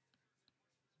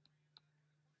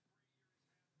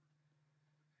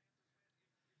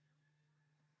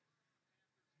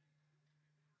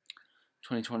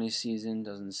 .2020 season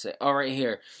doesn't say. Oh, right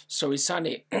here. So he signed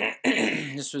a.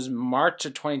 This was March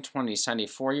of 2020. He signed a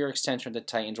 4-year extension with the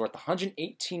Titans worth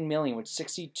 $118 million with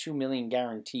 $62 million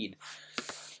guaranteed.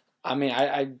 I mean,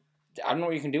 I don't know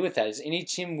what you can do with that. Is any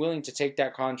team willing to take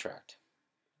that contract?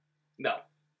 No,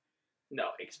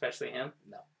 especially him.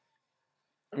 No.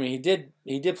 I mean,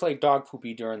 he did play dog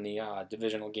poopy during the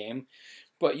divisional game,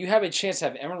 but you have a chance to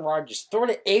have Aaron Rodgers throw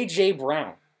to A.J.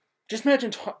 Brown. Just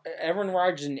imagine Aaron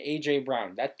Rodgers and A.J.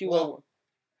 Brown. That duo. Well,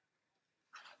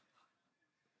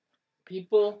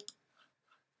 people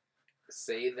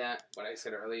say that what I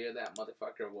said earlier, that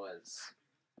motherfucker was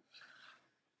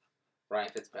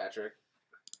Ryan Fitzpatrick.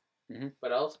 Mm-hmm.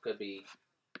 But also could be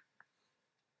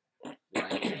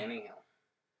Ryan Tannehill.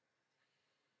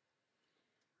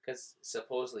 Because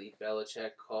supposedly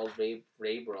Belichick called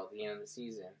Vrabel at the end of the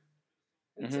season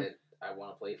and said, "I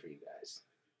want to play for you guys."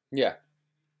 Yeah.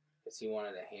 Because he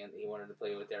wanted to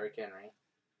play with Derrick Henry.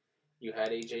 You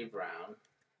had A.J. Brown.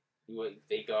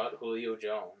 They got Julio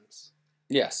Jones.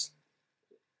 Yes.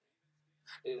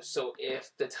 So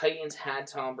if the Titans had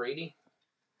Tom Brady,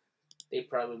 they'd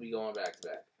probably be going back to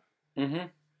back. Mm-hmm.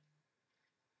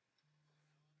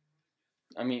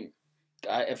 I mean,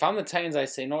 if I'm the Titans, I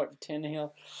say, no, what,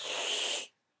 Tannehill?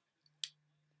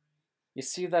 You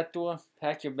see that door?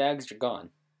 Pack your bags, you're gone.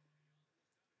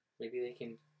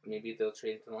 Maybe they'll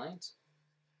trade it to the Lions.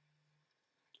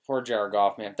 For Jared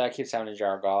Goff, man. If that keeps happening to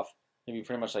Jared Goff, he'd be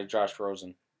pretty much like Josh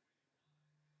Rosen.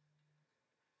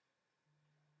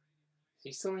 Is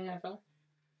he still in the NFL?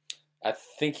 I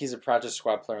think he's a practice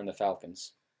squad player in the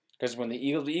Falcons. Because when the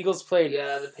Eagles played...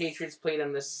 Yeah, the Patriots played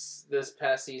them this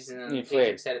past season, and the played.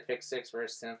 Patriots had a pick 6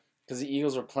 versus them. Because the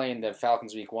Eagles were playing the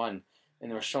Falcons week 1, and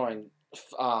they were showing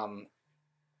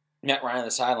Matt Ryan on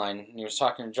the sideline, and he was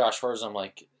talking to Josh Rosen. I'm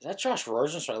like, is that Josh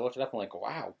Rosen? So I looked it up, and I'm like,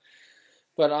 wow.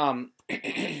 But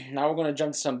now we're going to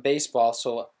jump to some baseball.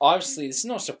 So obviously, this is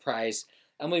no surprise.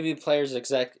 MLB players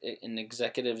and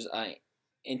executives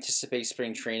anticipate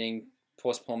spring training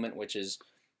postponement, which is,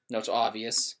 it's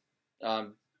obvious.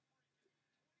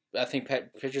 I think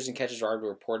pitchers and catchers are already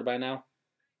reported by now.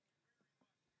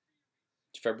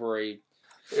 It's February.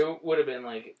 It would have been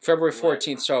like February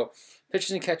 14th. So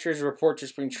pitchers and catchers report to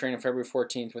spring training on February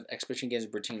 14th with exhibition games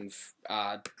routine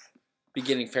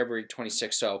beginning February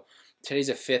 26th. So today's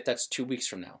the 5th. That's 2 weeks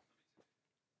from now.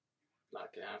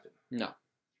 Not gonna happen. No.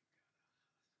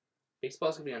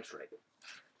 Baseball's gonna be on strike.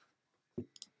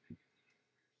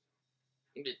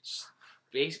 It's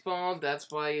baseball.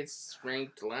 That's why it's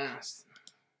ranked last.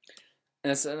 And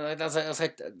that's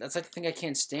like the thing I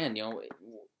can't stand.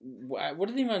 What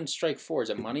are they even on strike for?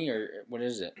 Is it money or what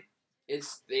is it?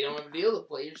 They don't have a deal. The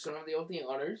players don't have the opening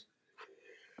owners.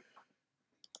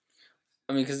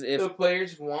 I mean, because if the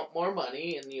players want more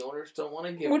money and the owners don't want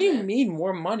to give. What do you mean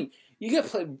more money? You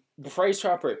get Bryce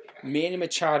Harper, Manny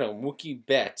Machado, Mookie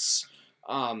Betts.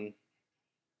 Who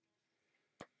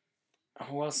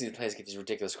else do these players get these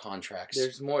ridiculous contracts?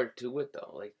 There's more to it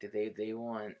though. Like, they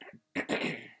want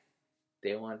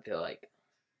they want to like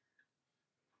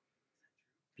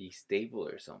be stable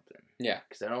or something. Yeah.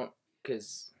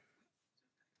 Because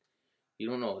you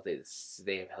don't know if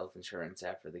they have health insurance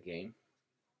after the game,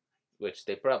 which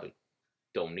they probably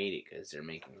don't need it because they're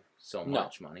making so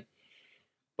much money.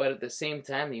 But at the same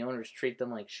time, the owners treat them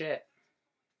like shit.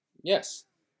 Yes.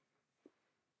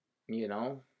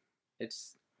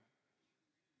 It's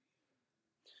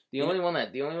the only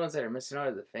ones that are missing out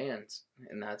are the fans,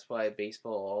 and that's why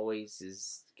baseball always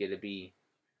is gonna be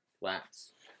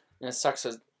last. And it sucks.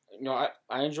 I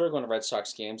enjoy going to Red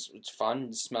Sox games. It's fun.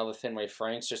 You smell the Fenway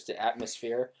Franks, just the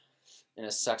atmosphere. And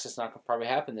it sucks. It's not gonna probably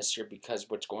happen this year because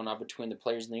what's going on between the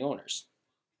players and the owners.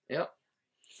 Yep.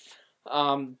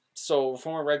 So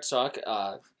former Red Sox,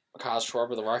 Kyle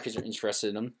Schwarber, the Rockies are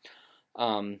interested in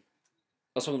him.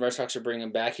 Also, the Red Sox are bringing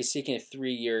him back. He's seeking a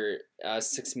 3-year,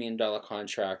 $6 million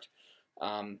contract.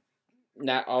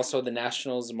 Also, the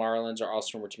Nationals, the Marlins are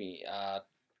also rumored to be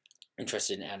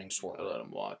interested in adding Schwarber. I'd let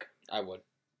him walk. I would.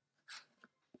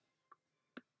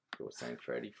 Go sign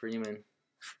Freddie Freeman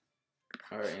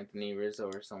or Anthony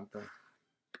Rizzo or something.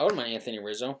 I wouldn't mind Anthony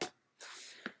Rizzo.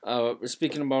 We're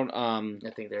speaking about I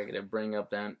think they're gonna bring up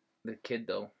the kid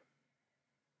though.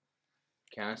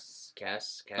 Cass.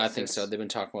 I think so. They've been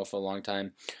talking about it for a long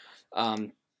time.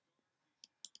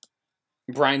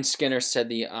 Brian Skinner said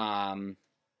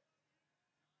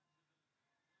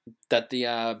that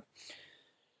the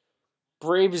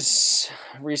Braves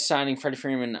re-signing Freddie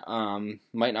Freeman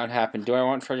might not happen. Do I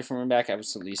want Freddie Freeman back?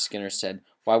 Absolutely, Skinner said.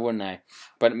 Why wouldn't I?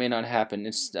 But it may not happen.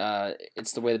 It's the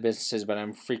way the business is. But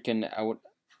I'm freaking out.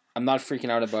 I'm not freaking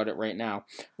out about it right now.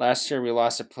 Last year we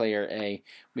lost a player A.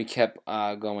 We kept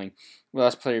going. We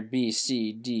lost player B,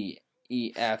 C, D,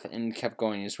 E, F, and kept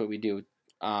going. Is what we do.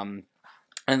 And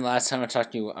last time I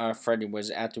talked to Freddie was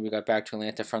after we got back to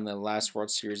Atlanta from the last World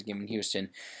Series game in Houston.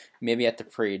 Maybe at the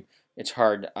parade. It's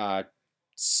hard.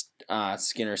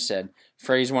 Skinner said.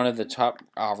 Freddie's one of the top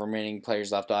remaining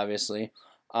players left, obviously.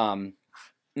 And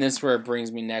this is where it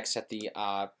brings me next at the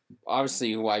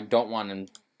obviously who I don't want him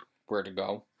where to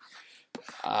go.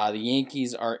 The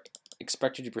Yankees are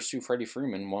expected to pursue Freddie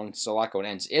Freeman once the lockout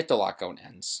ends. If the lockout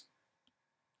ends.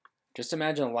 Just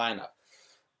imagine a lineup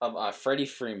of Freddie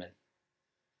Freeman,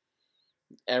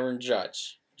 Aaron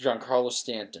Judge, Giancarlo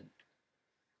Stanton.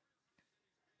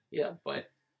 Yeah, but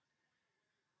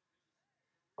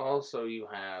also you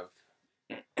have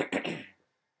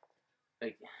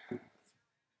like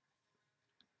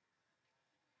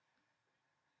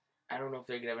I don't know if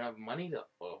they're gonna have enough money though.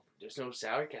 Well, there's no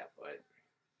salary cap, but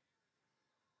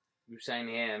you sign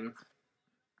him.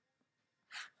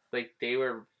 Like they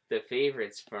were the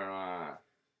favorites for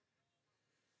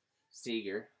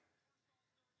Seager.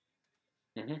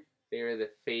 Mm-hmm. They were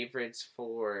the favorites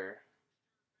for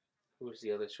who's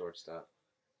the other shortstop?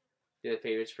 They're the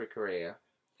favorites for Correa.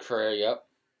 Correa, yep.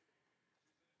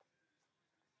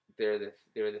 They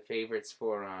were the favorites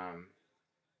for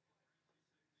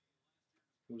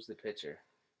who's the pitcher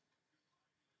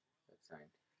that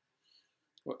signed?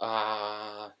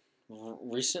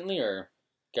 Recently or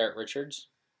Garrett Richards?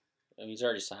 He's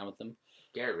already signed with them.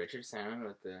 Garrett Richards signed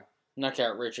with the. Not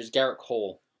Garrett Richards, Garrett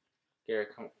Cole. The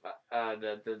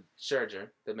Scherzer,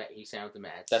 he signed with the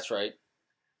Mets. That's right.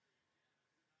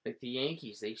 Like the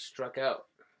Yankees, they struck out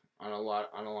on a lot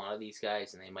of these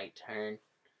guys, and they might turn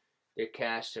their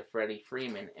cash to Freddie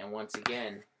Freeman. And once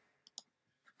again,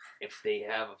 if they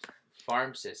have a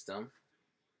farm system,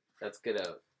 that's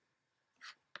gonna.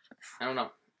 I don't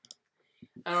know.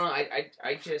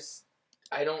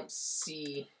 I don't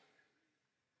see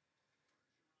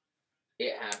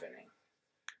it happening.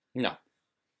 No.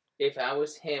 If I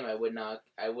was him, I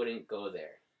wouldn't go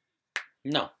there.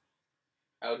 No.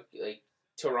 I would like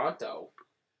Toronto.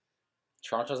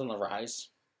 Toronto's on the rise.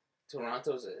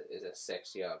 Toronto's is a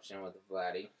sexy option with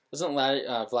Vladdy. Doesn't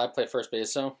Vlad play first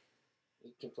base, though?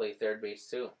 He can play third base,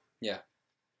 too. Yeah.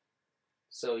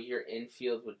 So your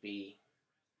infield would be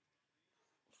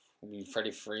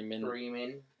Freddie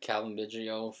Freeman. Calvin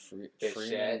Biggio,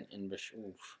 Freeman, and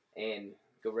Bichette. And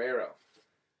Guerrero.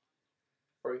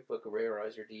 Or you put Guerrero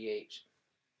as your DH.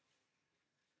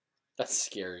 That's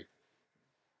scary.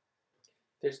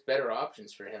 There's better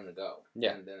options for him to go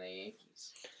than the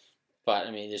Yankees. But,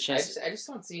 I mean, the chance... I just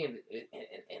don't see him in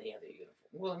any other uniform.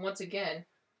 Well, once again,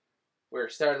 we're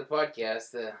starting the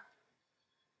podcast,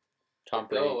 Tom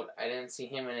Brady. Gold, I didn't see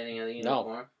him in any other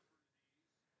uniform. No.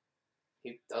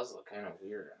 He does look kind of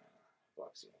weird in a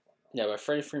Bucs uniform. Yeah, but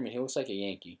Freddie Freeman, he looks like a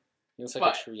Yankee. He looks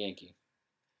like a true Yankee.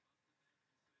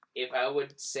 If I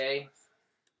would say,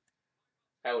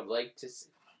 I would like to see,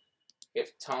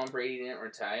 if Tom Brady didn't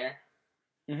retire,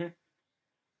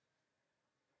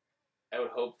 I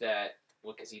would hope that,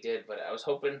 well, because he did, but I was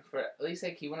hoping for at least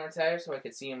like he wouldn't retire so I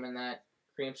could see him in that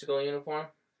creamsicle uniform.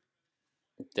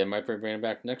 They might bring him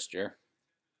back next year.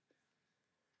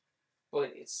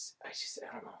 But I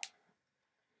don't know.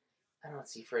 I don't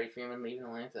see Freddie Freeman leaving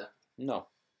Atlanta. No.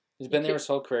 He's been there his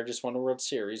whole career, just won a World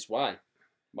Series. Why?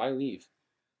 Why leave?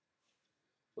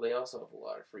 Well, they also have a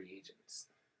lot of free agents.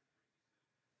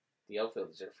 The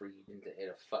outfielders are free agent to hit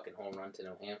a fucking home run to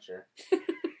New Hampshire.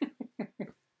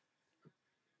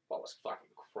 Ball was fucking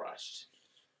crushed.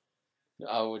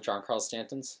 Oh, John Carl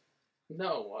Stanton's?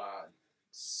 No,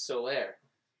 Soler.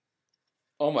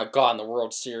 Oh my god, in the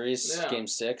World Series, yeah. Game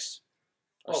 6.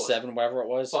 Or 7, whatever it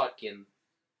was. Fucking.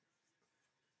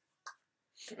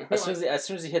 As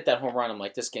soon as he hit that home run, I'm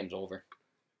like, this game's over. It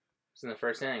was in the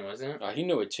first inning, wasn't it? He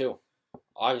knew it too.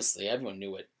 Obviously, everyone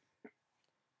knew it.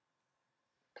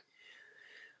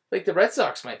 Like, the Red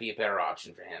Sox might be a better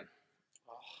option for him.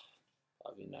 Oh,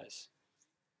 that'd be nice.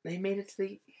 They made it to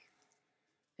the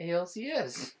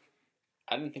ALCS.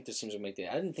 I didn't think this team's going to make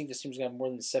that. I didn't think this team's going to have more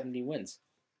than 70 wins.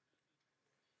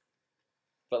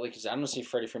 But, like I said, I don't see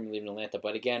Freddie Freeman leaving Atlanta.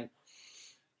 But, again,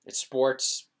 it's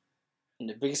sports. And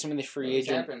the biggest thing with the free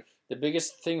agent... The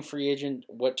biggest thing free agent,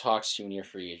 what talks to you when you're a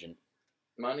free agent?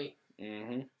 Money.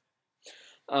 Mm-hmm.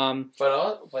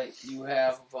 But you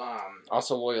have...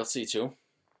 also loyalty, too.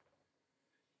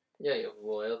 Yeah, you have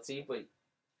loyalty, but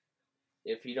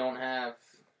if you don't have...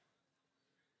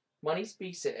 Money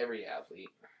speaks to every athlete.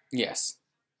 Yes.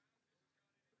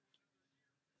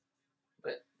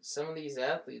 But some of these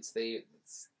athletes,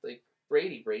 it's like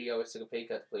Brady. Brady always took a pay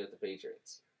cut to play with the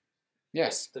Patriots.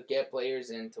 Yes. To get players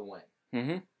in to win.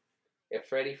 Mm-hmm. If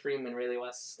Freddie Freeman really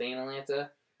wants to stay in Atlanta,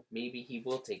 maybe he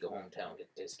will take a hometown get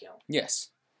a discount. Yes.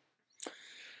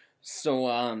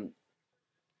 So,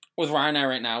 with Ryan and I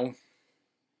right now,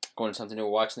 going to something new,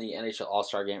 we're watching the NHL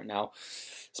All-Star Game now.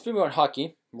 Speaking about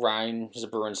hockey, Ryan is a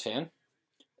Bruins fan,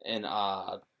 and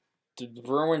the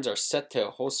Bruins are set to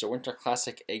host their Winter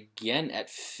Classic again at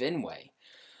Fenway.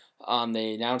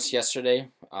 They announced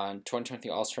yesterday on 2020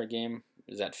 All-Star Game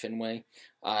is at Fenway.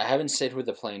 I haven't said who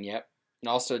they're playing yet. And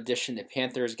also, in addition, the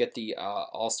Panthers get the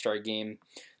All-Star Game,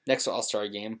 next All-Star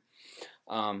Game.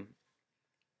 I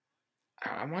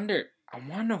want to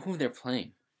know who they're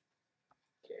playing.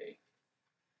 Okay.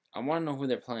 I want to know who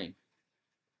they're playing.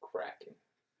 Kraken.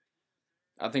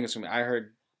 I think it's going to be... I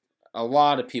heard a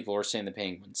lot of people are saying the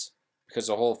Penguins. Because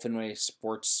the whole Fenway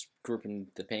Sports group and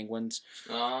the Penguins.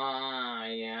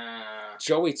 Yeah.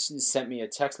 Joey sent me a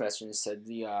text message and said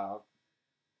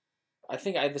I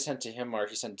think I either sent it to him or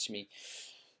he sent it to me.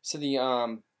 So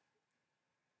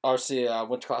obviously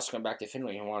Winter Classic going back to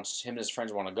Fenway. Him and his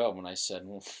friends want to go. And I said,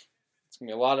 well, it's going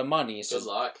to be a lot of money. He says, good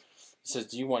luck. He says,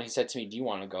 he said to me, do you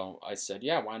want to go? I said,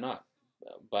 yeah, why not?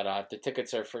 But the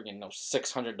tickets are freaking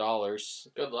 $600.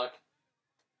 Good luck.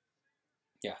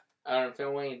 Yeah. Out in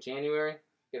Fenway in January,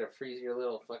 you gotta freeze your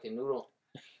little fucking noodle.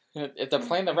 If they're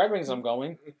playing the Red Wings, I'm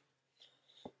going.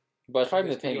 But it's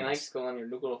probably the Penguins. An icicle on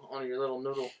your little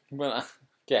noodle. Well,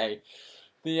 okay.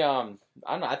 I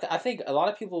don't know. I think a lot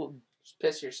of people just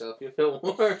piss yourself. You feel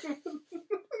warm.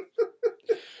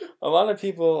 A lot of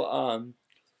people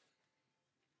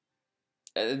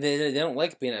they don't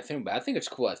like being at Fenway, but I think it's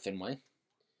cool at Fenway.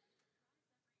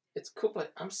 It's cool,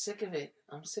 but I'm sick of it.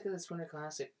 I'm sick of this Winter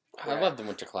Classic. I crap. love the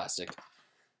Winter Classic.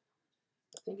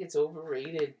 I think it's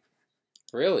overrated.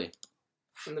 Really?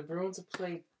 And the Bruins have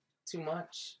played too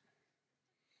much.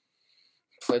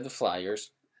 Played the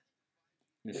Flyers.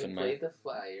 They played the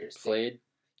Flyers. Played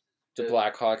the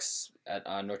Blackhawks at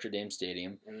Notre Dame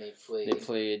Stadium. And they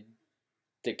played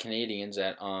the Canadians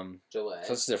at Gillette.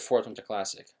 So this is their fourth Winter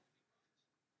Classic.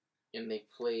 And they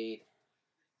played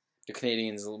the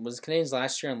Canadians. Was the Canadians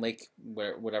last year on Lake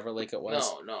whatever lake it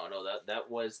was? No. That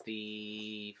was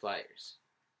the Flyers.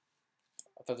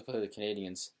 I thought they played the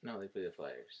Canadians. No, they played the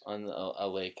Flyers on a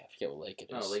lake. I forget what lake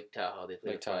it is. No, Lake Tahoe. They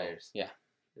played the Flyers. Yeah,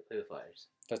 they played the Flyers.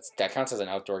 That counts as an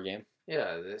outdoor game.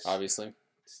 Yeah, obviously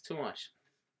it's too much.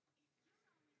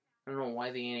 I don't know why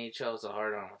the NHL is so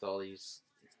hard on with all these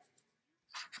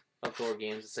outdoor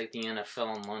games. It's like the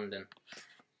NFL in London.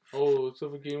 Oh, let's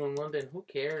have a game in London. Who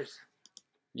cares?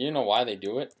 You know why they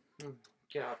do it?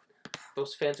 God,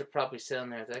 those fans are probably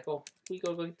sitting there like, oh, we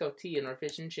go get our tea and our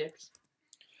fish and chips.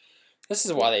 This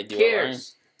is why they do it, Ryan.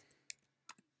 This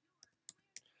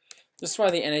is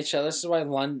why the NHL. This is why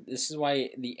London. This is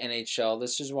why the NHL.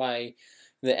 This is why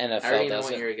the NFL. I already know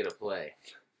when you're gonna play.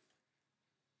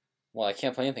 Well, I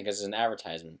can't play anything because it's an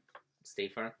advertisement.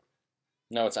 State Farm?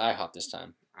 No, it's IHOP this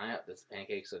time. IHOP. Those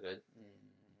pancakes look good.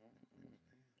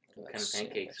 What kind of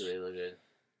pancakes do they look good?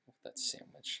 That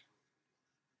sandwich.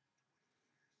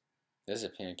 There's a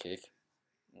pancake.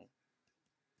 Here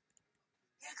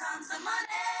comes the money.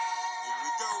 Here we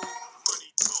go.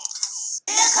 Money talk.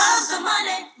 Here comes the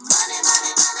money. Money.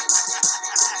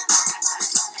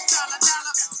 Dollar.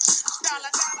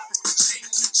 Ching,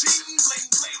 ching, bling,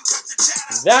 bling. Cut the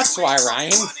chatter. That's why,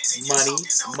 Ryan. Money.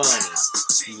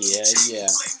 Yeah.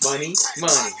 Money.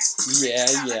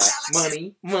 Yeah.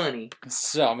 Money.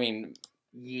 So, I mean...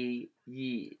 Yeah.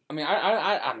 I mean...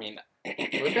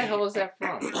 What the hell is that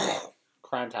from?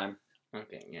 Crime Time.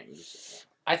 Okay, yeah, you said that.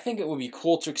 I think it would be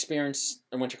cool to experience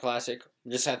a Winter Classic.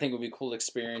 I think it would be cool to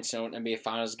experience an NBA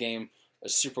Finals game, a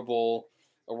Super Bowl,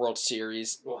 a World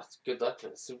Series. Well, good luck for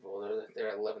the Super Bowl. They're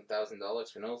at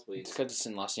 $11,000 for nosebleeds. It's because it's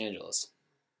in Los Angeles.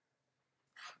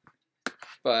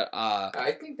 But,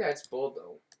 I think that's bold,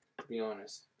 though, to be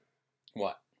honest.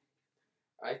 What?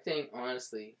 I think,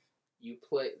 honestly, you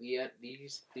play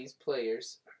these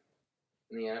players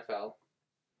in the NFL,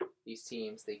 these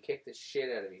teams, they kick the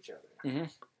shit out of each other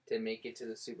to make it to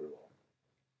the Super Bowl.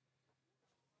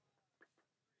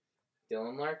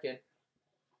 Dylan Larkin,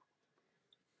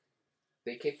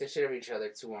 they kick the shit out of each other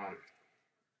to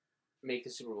make the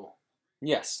Super Bowl.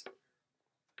 Yes.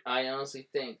 I honestly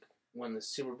think when the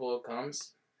Super Bowl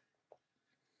comes,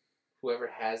 whoever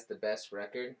has the best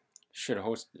record should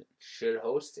host it.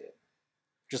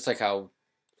 Just like how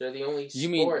they're the only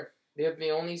sport. They're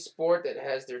the only sport that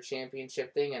has their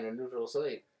championship thing on a neutral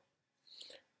site.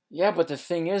 Yeah, but the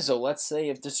thing is, though, let's say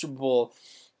if the Super Bowl,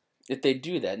 if they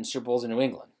do that and Super Bowl's in New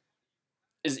England,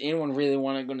 is anyone really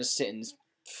going to sit in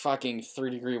fucking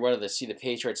 3-degree weather to see the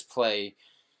Patriots play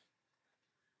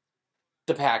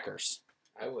the Packers?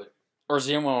 I would. Or does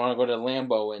anyone want to go to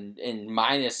Lambeau in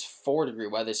minus 4-degree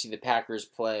weather to see the Packers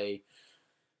play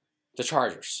the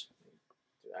Chargers?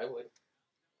 I would.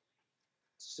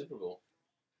 Super Bowl.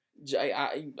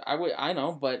 I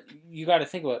know, but you got to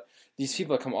think about these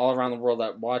people that come all around the world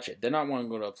that watch it. They're not wanting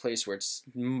to go to a place where it's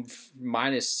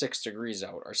minus 6 degrees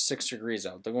out or 6 degrees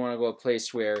out. They're going to go to a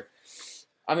place where,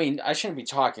 I mean, I shouldn't be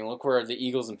talking. Look where the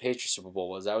Eagles and Patriots Super Bowl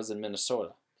was. That was in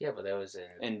Minnesota. Yeah, but that was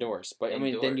indoors. But indoors. I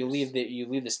mean, then you leave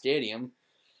the stadium,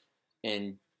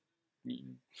 and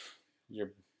your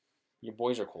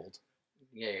boys are cold.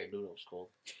 Yeah, your noodles cold.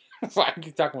 Why are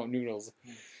you talking about noodles?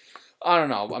 I don't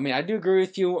know. I mean, I do agree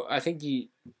with you. I think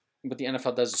what the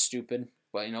NFL does is stupid,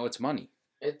 but it's money.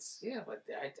 But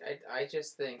I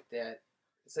just think that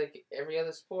it's like every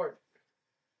other sport.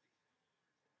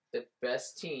 The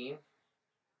best team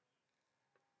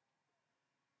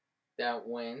that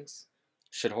wins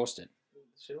should host it.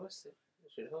 Should host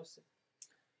it.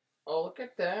 Oh, look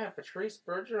at that! Patrice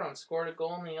Bergeron scored a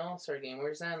goal in the All-Star game.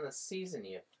 Where's that in the season,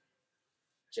 you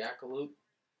jackalope?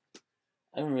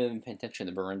 I haven't really been paying attention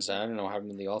to the Bruins. I don't know what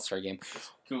happened in the All-Star game.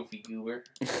 Goofy goober.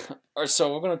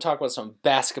 So we're going to talk about some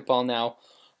basketball now.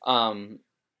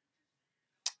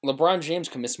 LeBron James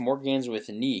can miss more games with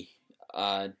a knee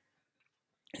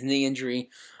injury.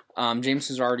 James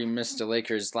has already missed the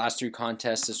Lakers' last 3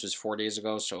 contests. This was 4 days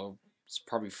ago, so it's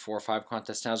probably 4 or 5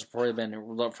 contests now. It's probably been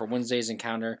ruled up for Wednesday's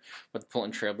encounter with the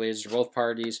Portland Trailblazers. Both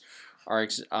parties are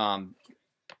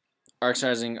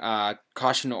exercising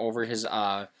caution over his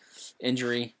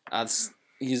injury.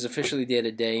 He's officially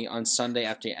day-to-day on Sunday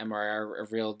after the MRI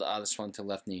revealed the swelling to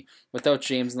left knee. Without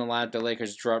James in the lineup, the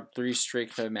Lakers dropped 3 straight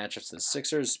matchups to the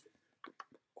Sixers,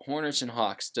 Hornets, and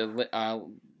Hawks. The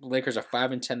Lakers are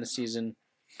 5-10 this season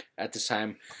at this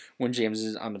time when James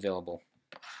is unavailable.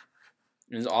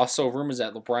 There's also rumors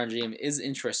that LeBron James is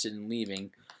interested in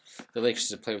leaving the Lakers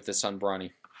to play with his son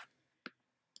Bronny.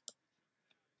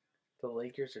 The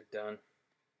Lakers are done.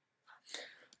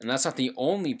 And that's not the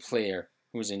only player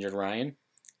who's injured, Ryan.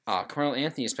 Carmelo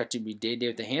Anthony is expected to be day-to-day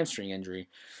with a hamstring injury.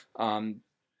 He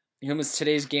missed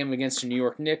today's game against the New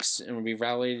York Knicks and will be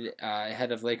rallied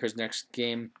ahead of Lakers' next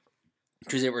game,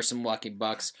 Tuesday versus Milwaukee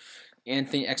Bucks.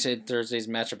 Anthony exited Thursday's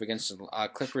matchup against the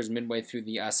Clippers midway through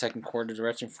the second quarter. The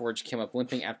Wretched Forge came up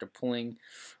limping after pulling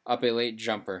up a late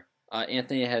jumper.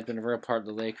 Anthony has been a real part of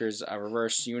the Lakers'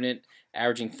 reverse unit,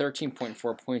 averaging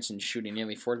 13.4 points and shooting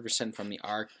nearly 40% from the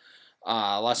arc.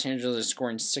 Los Angeles is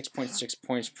scoring 6.6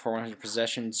 points per 100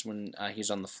 possessions when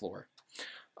he's on the floor.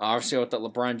 Obviously, with the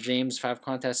LeBron James 5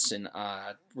 contests and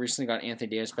recently got Anthony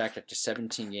Davis back after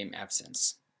 17-game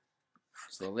absence.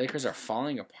 So the Lakers are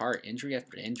falling apart, injury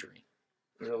after injury.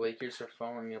 The Lakers are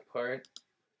falling apart,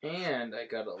 and I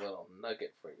got a little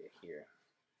nugget for you here.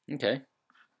 Okay.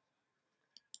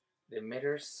 The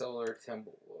Minnesota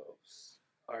Timberwolves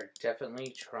are definitely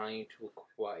trying to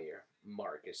acquire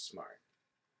Marcus Smart.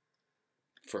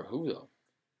 For who, though?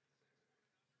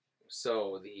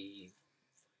 So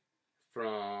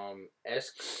from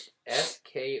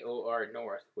SKOR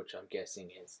North, which I'm guessing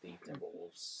is the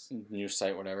Timberwolves. New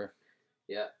site, whatever.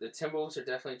 Yeah, the Timberwolves are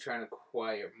definitely trying to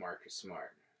acquire Marcus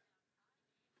Smart.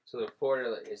 So the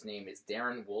reporter, his name is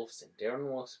Darren Wolfson. Darren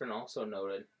Wolfson also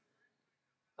noted,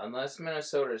 unless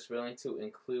Minnesota is willing to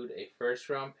include a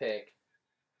first-round pick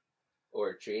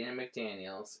or Jaden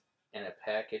McDaniels and a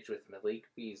package with Malik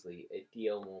Beasley, a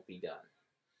deal won't be done.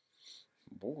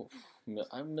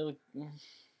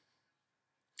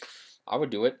 I would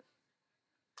do it.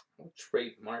 I'll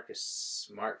trade Marcus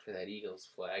Smart for that Eagles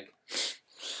flag.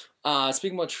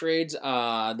 Speaking about trades,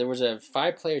 there was a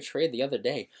 5-player trade the other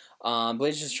day.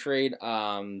 Blazers trade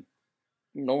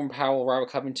Norman Powell, Robert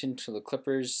Covington to the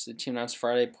Clippers. The team announced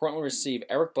Friday. Portland received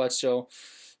Eric Bledsoe,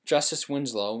 Justice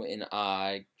Winslow, and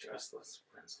Justice Winslow.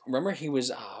 remember he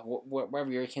was wherever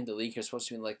he came to the league, he was supposed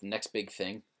to be like the next big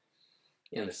thing.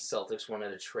 Yeah, the Celtics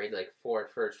wanted to trade like 4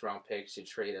 first-round picks to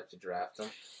trade up to draft them.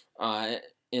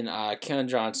 In Keon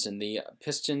Johnson, the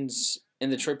Pistons, in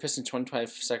the Detroit Pistons 2025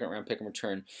 second-round pick in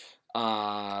return.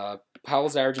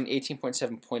 Powell's averaging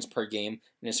 18.7 points per game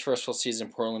in his first full season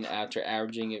in Portland after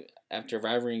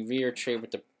rivaling via trade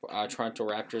with the Toronto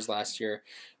Raptors last year.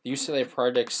 The UCLA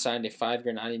Project signed a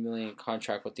 5-year, $90 million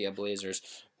contract with the Blazers.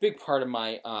 Big part of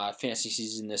my fantasy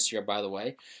season this year, by the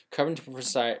way. Covington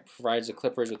provides the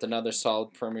Clippers with another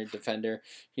solid perimeter defender.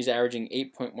 He's averaging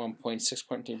 8.1 points,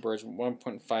 6.3 boards,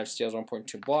 1.5 steals,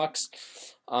 1.2 blocks.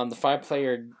 The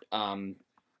 5-player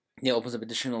opens up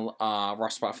additional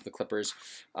roster spot for the Clippers.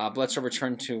 Bledsoe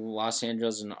returned to Los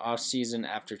Angeles in the offseason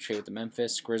after trade with the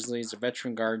Memphis Grizzlies. The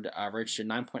veteran guard registered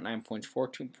 9.9 points,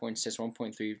 14 points,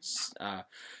 1.3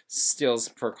 steals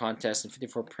per contest, and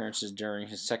 54 appearances during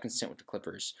his second stint with the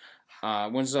Clippers.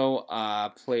 Winslow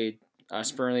played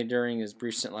sparingly during his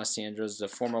brief stint in Los Angeles. The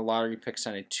former lottery pick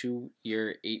signed a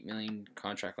 2-year, $8 million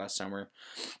contract last summer.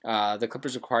 The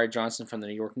Clippers acquired Johnson from the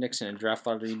New York Knicks in a draft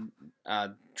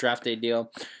day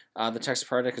deal. The Texas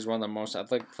Project is one of the most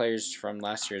athletic players from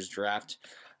last year's draft.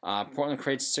 Portland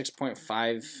creates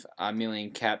 $6.5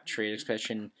 million cap trade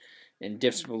expansion and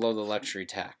dips below the luxury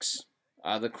tax.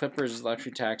 The Clippers'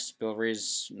 luxury tax bill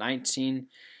raised $19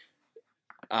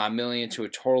 million to a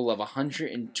total of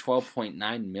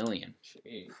 $112.9 million.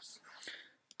 Jeez.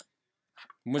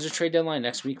 When's the trade deadline?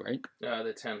 Next week, right?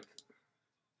 The 10th.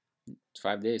 It's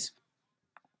 5 days.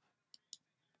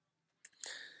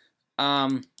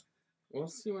 We'll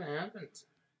see what happens.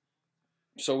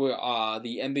 So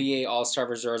the NBA All-Star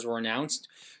reserves were announced.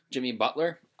 Jimmy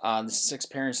Butler, the 6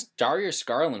 parents, Darius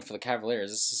Garland for the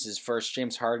Cavaliers. This is his first.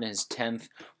 James Harden, his 10th,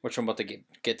 which I'm about to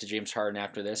get to James Harden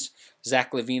after this.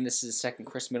 Zach LaVine, this is his second.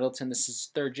 Chris Middleton, this is his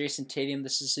third. Jason Tatum,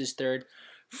 this is his third.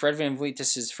 Fred VanVleet,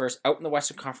 this is his first. Out in the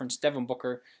Western Conference, Devin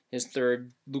Booker, his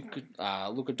third. Luka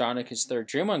Doncic, his third.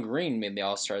 Draymond Green made the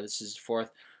All-Star. This is his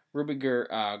fourth. Ruby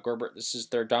Gobert, this is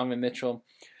third. Donovan Mitchell,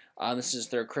 this is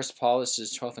third. Chris Paul, this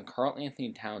is 12th. And Karl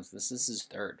Anthony Towns, this is his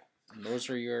third. And those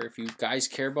are your, if you guys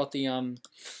care about the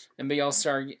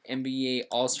NBA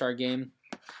All-Star game,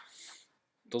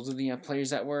 those are the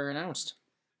players that were announced.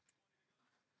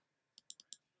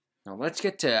 Now let's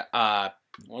get to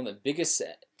one of the biggest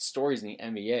stories in the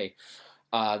NBA.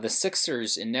 The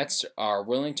Sixers and Nets are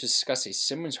willing to discuss a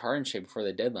Simmons Harden trade before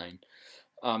the deadline.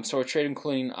 So a trade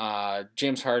including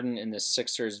James Harden and the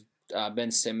Sixers,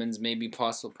 Ben Simmons, may be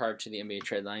possible prior to the NBA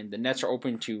trade line. The Nets are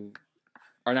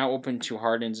now open to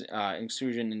Harden's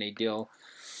inclusion in a deal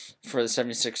for the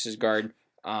 76ers guard.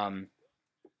 I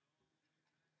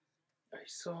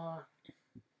saw.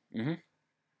 Mhm.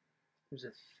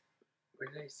 Where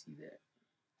did I see that?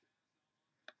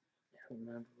 I don't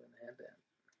remember when I had that.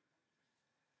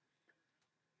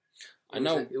 I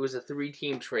know it was a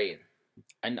 3-team trade.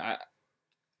 and I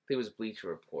It was Bleacher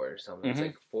Report or something. It was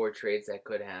like 4 trades that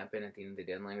could happen at the end of the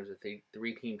deadline. It was a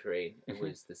 3-team trade. It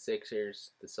was the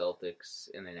Sixers, the Celtics,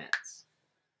 and the Nets.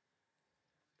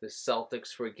 The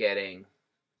Celtics were getting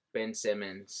Ben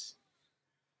Simmons,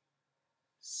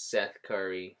 Seth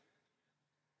Curry,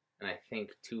 and I think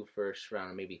 2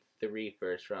 first-round, maybe 3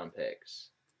 first-round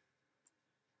picks.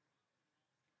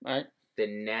 all right. The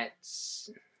Nets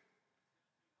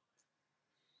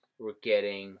were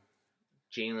getting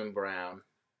Jaylen Brown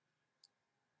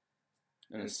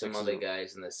and some other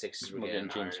guys, and the Sixers were getting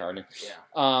James Harden.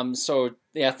 Yeah. So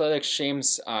the Athletics,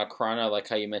 James Crana, like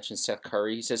how you mentioned Seth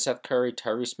Curry. He says Seth Curry,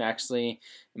 Tyrese Maxey,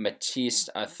 and Matisse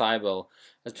Thybulle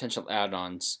as potential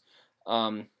add-ons.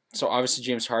 So obviously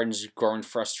James Harden's growing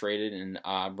frustrated in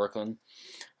Brooklyn.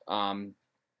 Now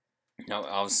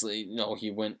obviously,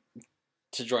 he went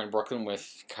to join Brooklyn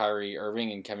with Kyrie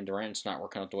Irving and Kevin Durant. It's not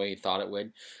working out the way he thought it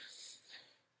would.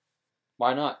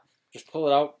 Why not? Just pull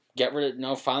it out. Get rid of it.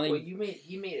 No, finally. Well,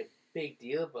 he made a big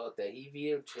deal about that. He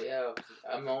vetoed.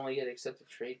 I'm only gonna accept a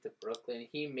trade to Brooklyn.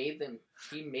 He made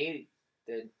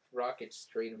the Rockets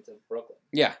trade him to Brooklyn.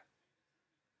 Yeah.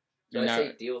 So I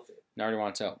say deal with it. Now he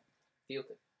wants out. Deal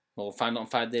with it. We'll find out in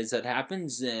 5 days that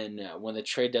happens, and when the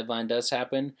trade deadline does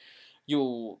happen,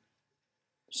 you'll.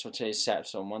 So today's Saturday,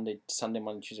 so Sunday,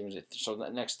 Monday, Tuesday, Wednesday. So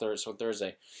next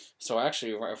Thursday. So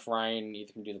actually, if Ryan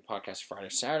either can do the podcast Friday or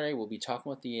Saturday, we'll be talking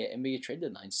about the NBA trade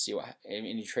deadline. See what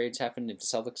any trades happen. If the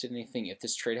Celtics did anything, if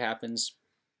this trade happens,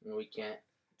 we can't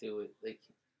do it like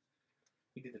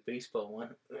we did the baseball one.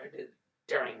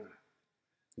 During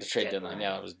the trade deadline.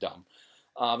 Yeah, that was dumb.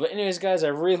 But anyways, guys, I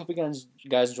really hope you guys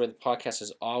enjoyed the podcast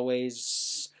as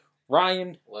always.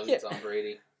 Ryan, love you, Tom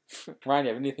Brady. Ryan,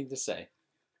 you have anything to say?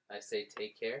 I say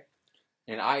take care.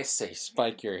 And I say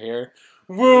spike your hair.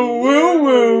 Woo, woo,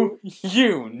 woo.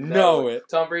 You know it.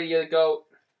 Tom Brady, you're the GOAT.